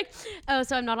 You're like, oh,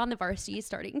 so I'm not on the varsity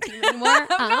starting team anymore.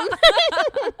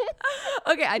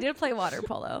 Okay, I did play water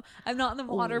polo. I'm not on the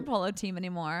water polo team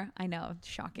anymore. I know,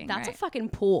 shocking. That's right? a fucking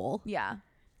pool. Yeah,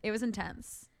 it was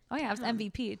intense. Oh yeah, I was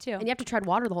MVP too. And you have to tread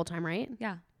water the whole time, right?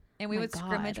 Yeah, and we my would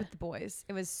scrimmage God. with the boys.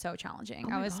 It was so challenging.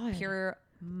 Oh I my was God. pure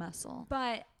muscle.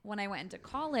 But when I went into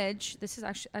college, this is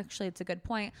actually it's a good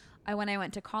point. When I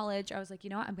went to college, I was like, you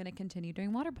know what? I'm going to continue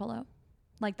doing water polo.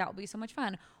 That would be so much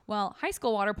fun. Well, high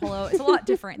school water polo is a lot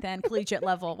different than collegiate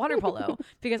level water polo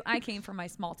because I came from my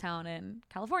small town in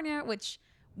California, which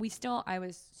I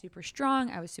was super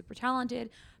strong. I was super talented.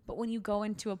 But when you go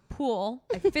into a pool,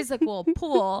 a physical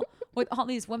pool with all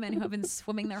these women who have been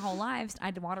swimming their whole lives, I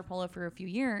did water polo for a few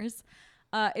years.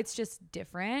 It's just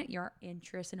different. Your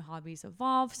interests and hobbies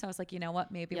evolve. So I was like, you know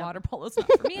what? Maybe water polo is not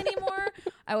for me anymore.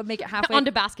 I would make it halfway On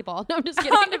to basketball. No, I'm just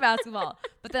kidding. on to basketball.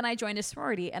 But then I joined a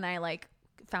sorority and I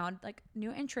found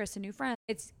new interests and new friends.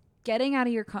 It's getting out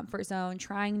of your comfort zone,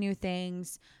 trying new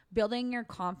things, building your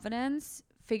confidence,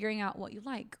 figuring out what you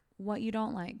like, what you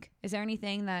don't like. Is there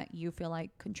anything that you feel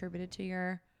like contributed to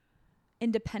your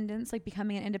independence,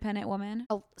 becoming an independent woman?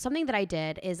 Oh, something that I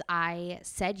did is I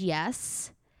said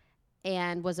yes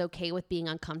and was okay with being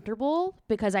uncomfortable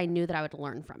because I knew that I would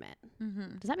learn from it.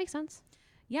 Mm-hmm. Does that make sense?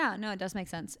 Yeah, no, it does make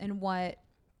sense. In what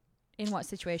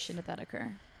situation did that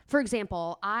occur? For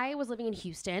example, I was living in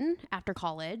Houston after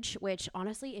college, which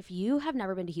honestly, if you have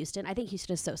never been to Houston, I think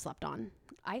Houston is so slept on.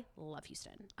 I love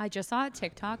Houston. I just saw a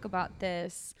TikTok about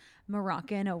this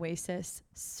Moroccan oasis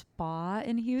spa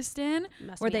in Houston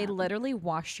where they literally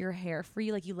wash your hair for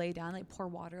you. You lay down, pour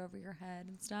water over your head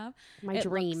and stuff. My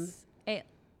dream.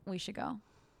 We should go.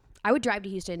 I would drive to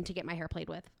Houston to get my hair played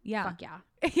with. Yeah. Fuck yeah.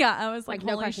 Yeah, I was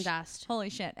No questions asked. Holy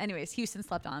shit. Anyways, Houston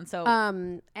slept on. So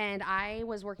and I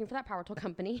was working for that power tool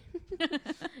company.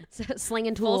 So,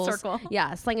 Slinging Tools. Full circle.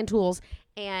 Yeah, Slinging Tools.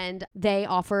 And they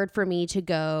offered for me to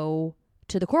go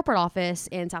to the corporate office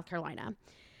in South Carolina.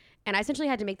 And I essentially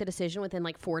had to make the decision within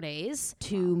 4 days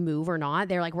to move or not.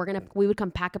 They're like, we would come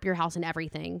pack up your house and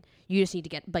everything. You just need to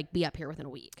get be up here within a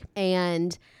week.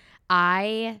 And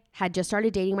I had just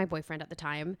started dating my boyfriend at the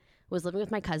time, was living with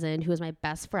my cousin, who was my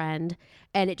best friend.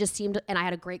 And it just seemed, and I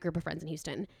had a great group of friends in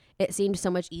Houston. It seemed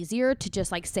so much easier to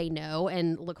just say no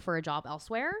and look for a job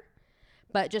elsewhere.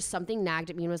 But just something nagged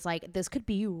at me and was like, this could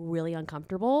be really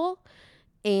uncomfortable.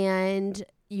 And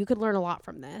you could learn a lot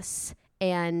from this.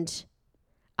 And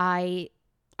I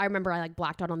remember I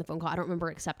blacked out on the phone call. I don't remember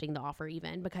accepting the offer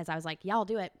even because I was like, yeah, I'll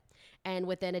do it. And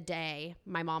within a day,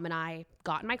 my mom and I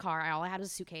got in my car. All I had was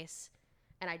a suitcase.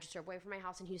 And I just drove away from my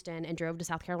house in Houston and drove to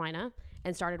South Carolina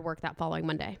and started work that following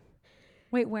Monday.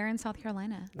 wait, where in South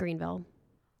Carolina? Greenville.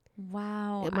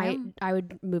 Wow. I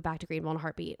would move back to Greenville in a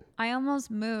heartbeat. I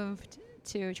almost moved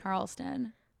to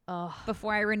Charleston. Oh,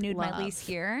 Before I renewed my love. lease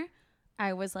here,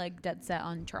 I was dead set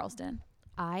on Charleston.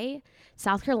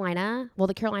 South Carolina, well,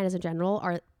 the Carolinas in general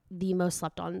are the most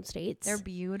slept on states. They're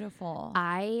beautiful.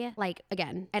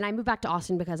 Again, and I moved back to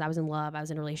Austin because I was in love. I was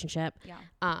in a relationship. Yeah.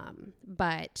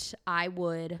 But I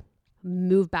would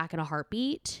move back in a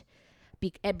heartbeat.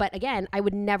 But again, I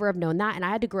would never have known that. And I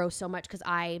had to grow so much because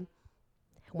I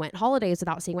went holidays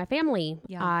without seeing my family.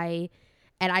 Yeah.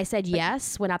 I said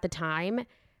yes when at the time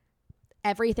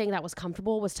everything that was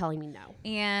comfortable was telling me no.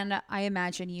 And I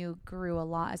imagine you grew a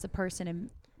lot as a person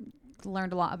and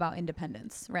learned a lot about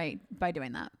independence, right? By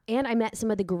doing that. And I met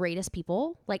some of the greatest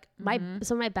people, some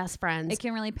of my best friends. It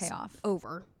can really pay off.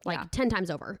 Over, Yeah. 10 times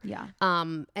over. Yeah.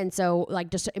 And so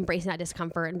just embracing that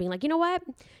discomfort and being you know what?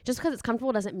 Just because it's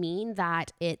comfortable doesn't mean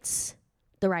that it's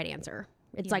the right answer.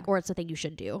 It's Yeah. or it's the thing you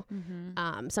should do.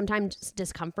 Mm-hmm. Sometimes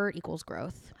discomfort equals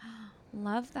growth.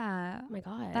 Love that. Oh my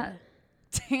God.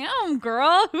 Damn,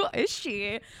 girl. Who is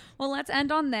she? Well, let's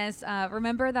end on this.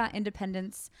 Remember that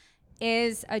independence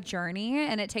is a journey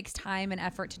and it takes time and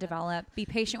effort to develop. Be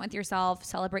patient with yourself,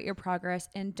 celebrate your progress,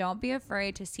 and don't be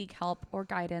afraid to seek help or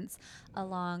guidance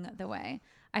along the way.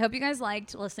 I hope you guys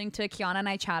liked listening to Kiana and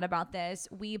I chat about this.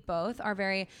 We both are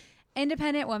very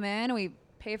independent women. We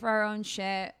pay for our own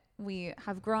shit. We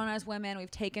have grown as women.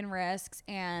 We've taken risks,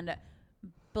 and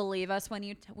believe us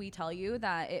when we tell you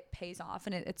that it pays off,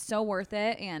 and it's so worth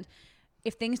it. And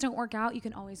if things don't work out, you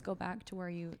can always go back to where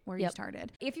you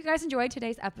started. If you guys enjoyed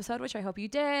today's episode, which I hope you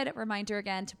did, reminder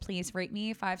again to please rate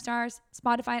me 5 stars,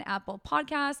 Spotify and Apple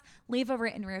Podcasts, leave a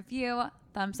written review,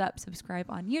 thumbs up, subscribe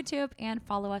on YouTube, and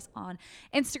follow us on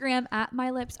Instagram at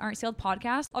My Lips Aren't Sealed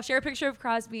Podcast. I'll share a picture of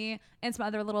Crosby and some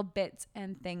other little bits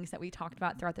and things that we talked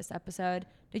about throughout this episode.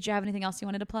 Did you have anything else you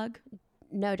wanted to plug?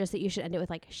 No, just that you should end it with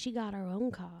like, she got her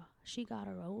own car. She got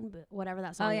her own, whatever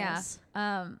that song is.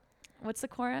 What's the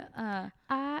chorus?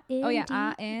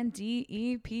 INDEPENDENT.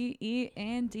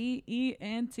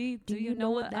 Do you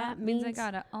know what that means? I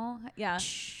got it. Oh, yeah.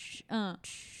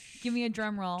 Give me a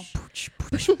drum roll.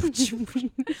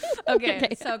 Okay,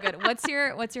 so good.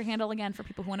 What's your handle again for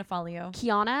people who want to follow you?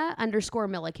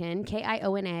 Kiana_Millican,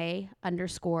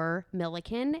 KIONA_Millican,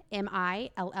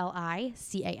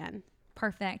 MILLICAN.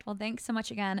 Perfect. Well, thanks so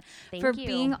much again for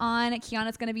being on.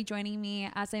 Kiana's going to be joining me,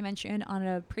 as I mentioned on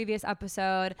a previous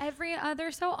episode, every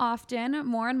other so often,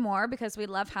 more and more, because we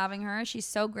love having her. She's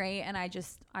so great, and I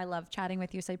love chatting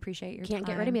with you, so I appreciate your time. Can't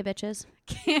get rid of me, bitches.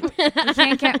 We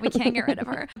can't get rid of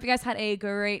her. Hope you guys had a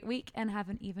great week and have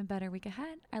an even better week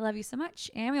ahead. I love you so much,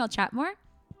 and we'll chat more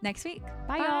next week.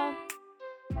 Bye. Y'all.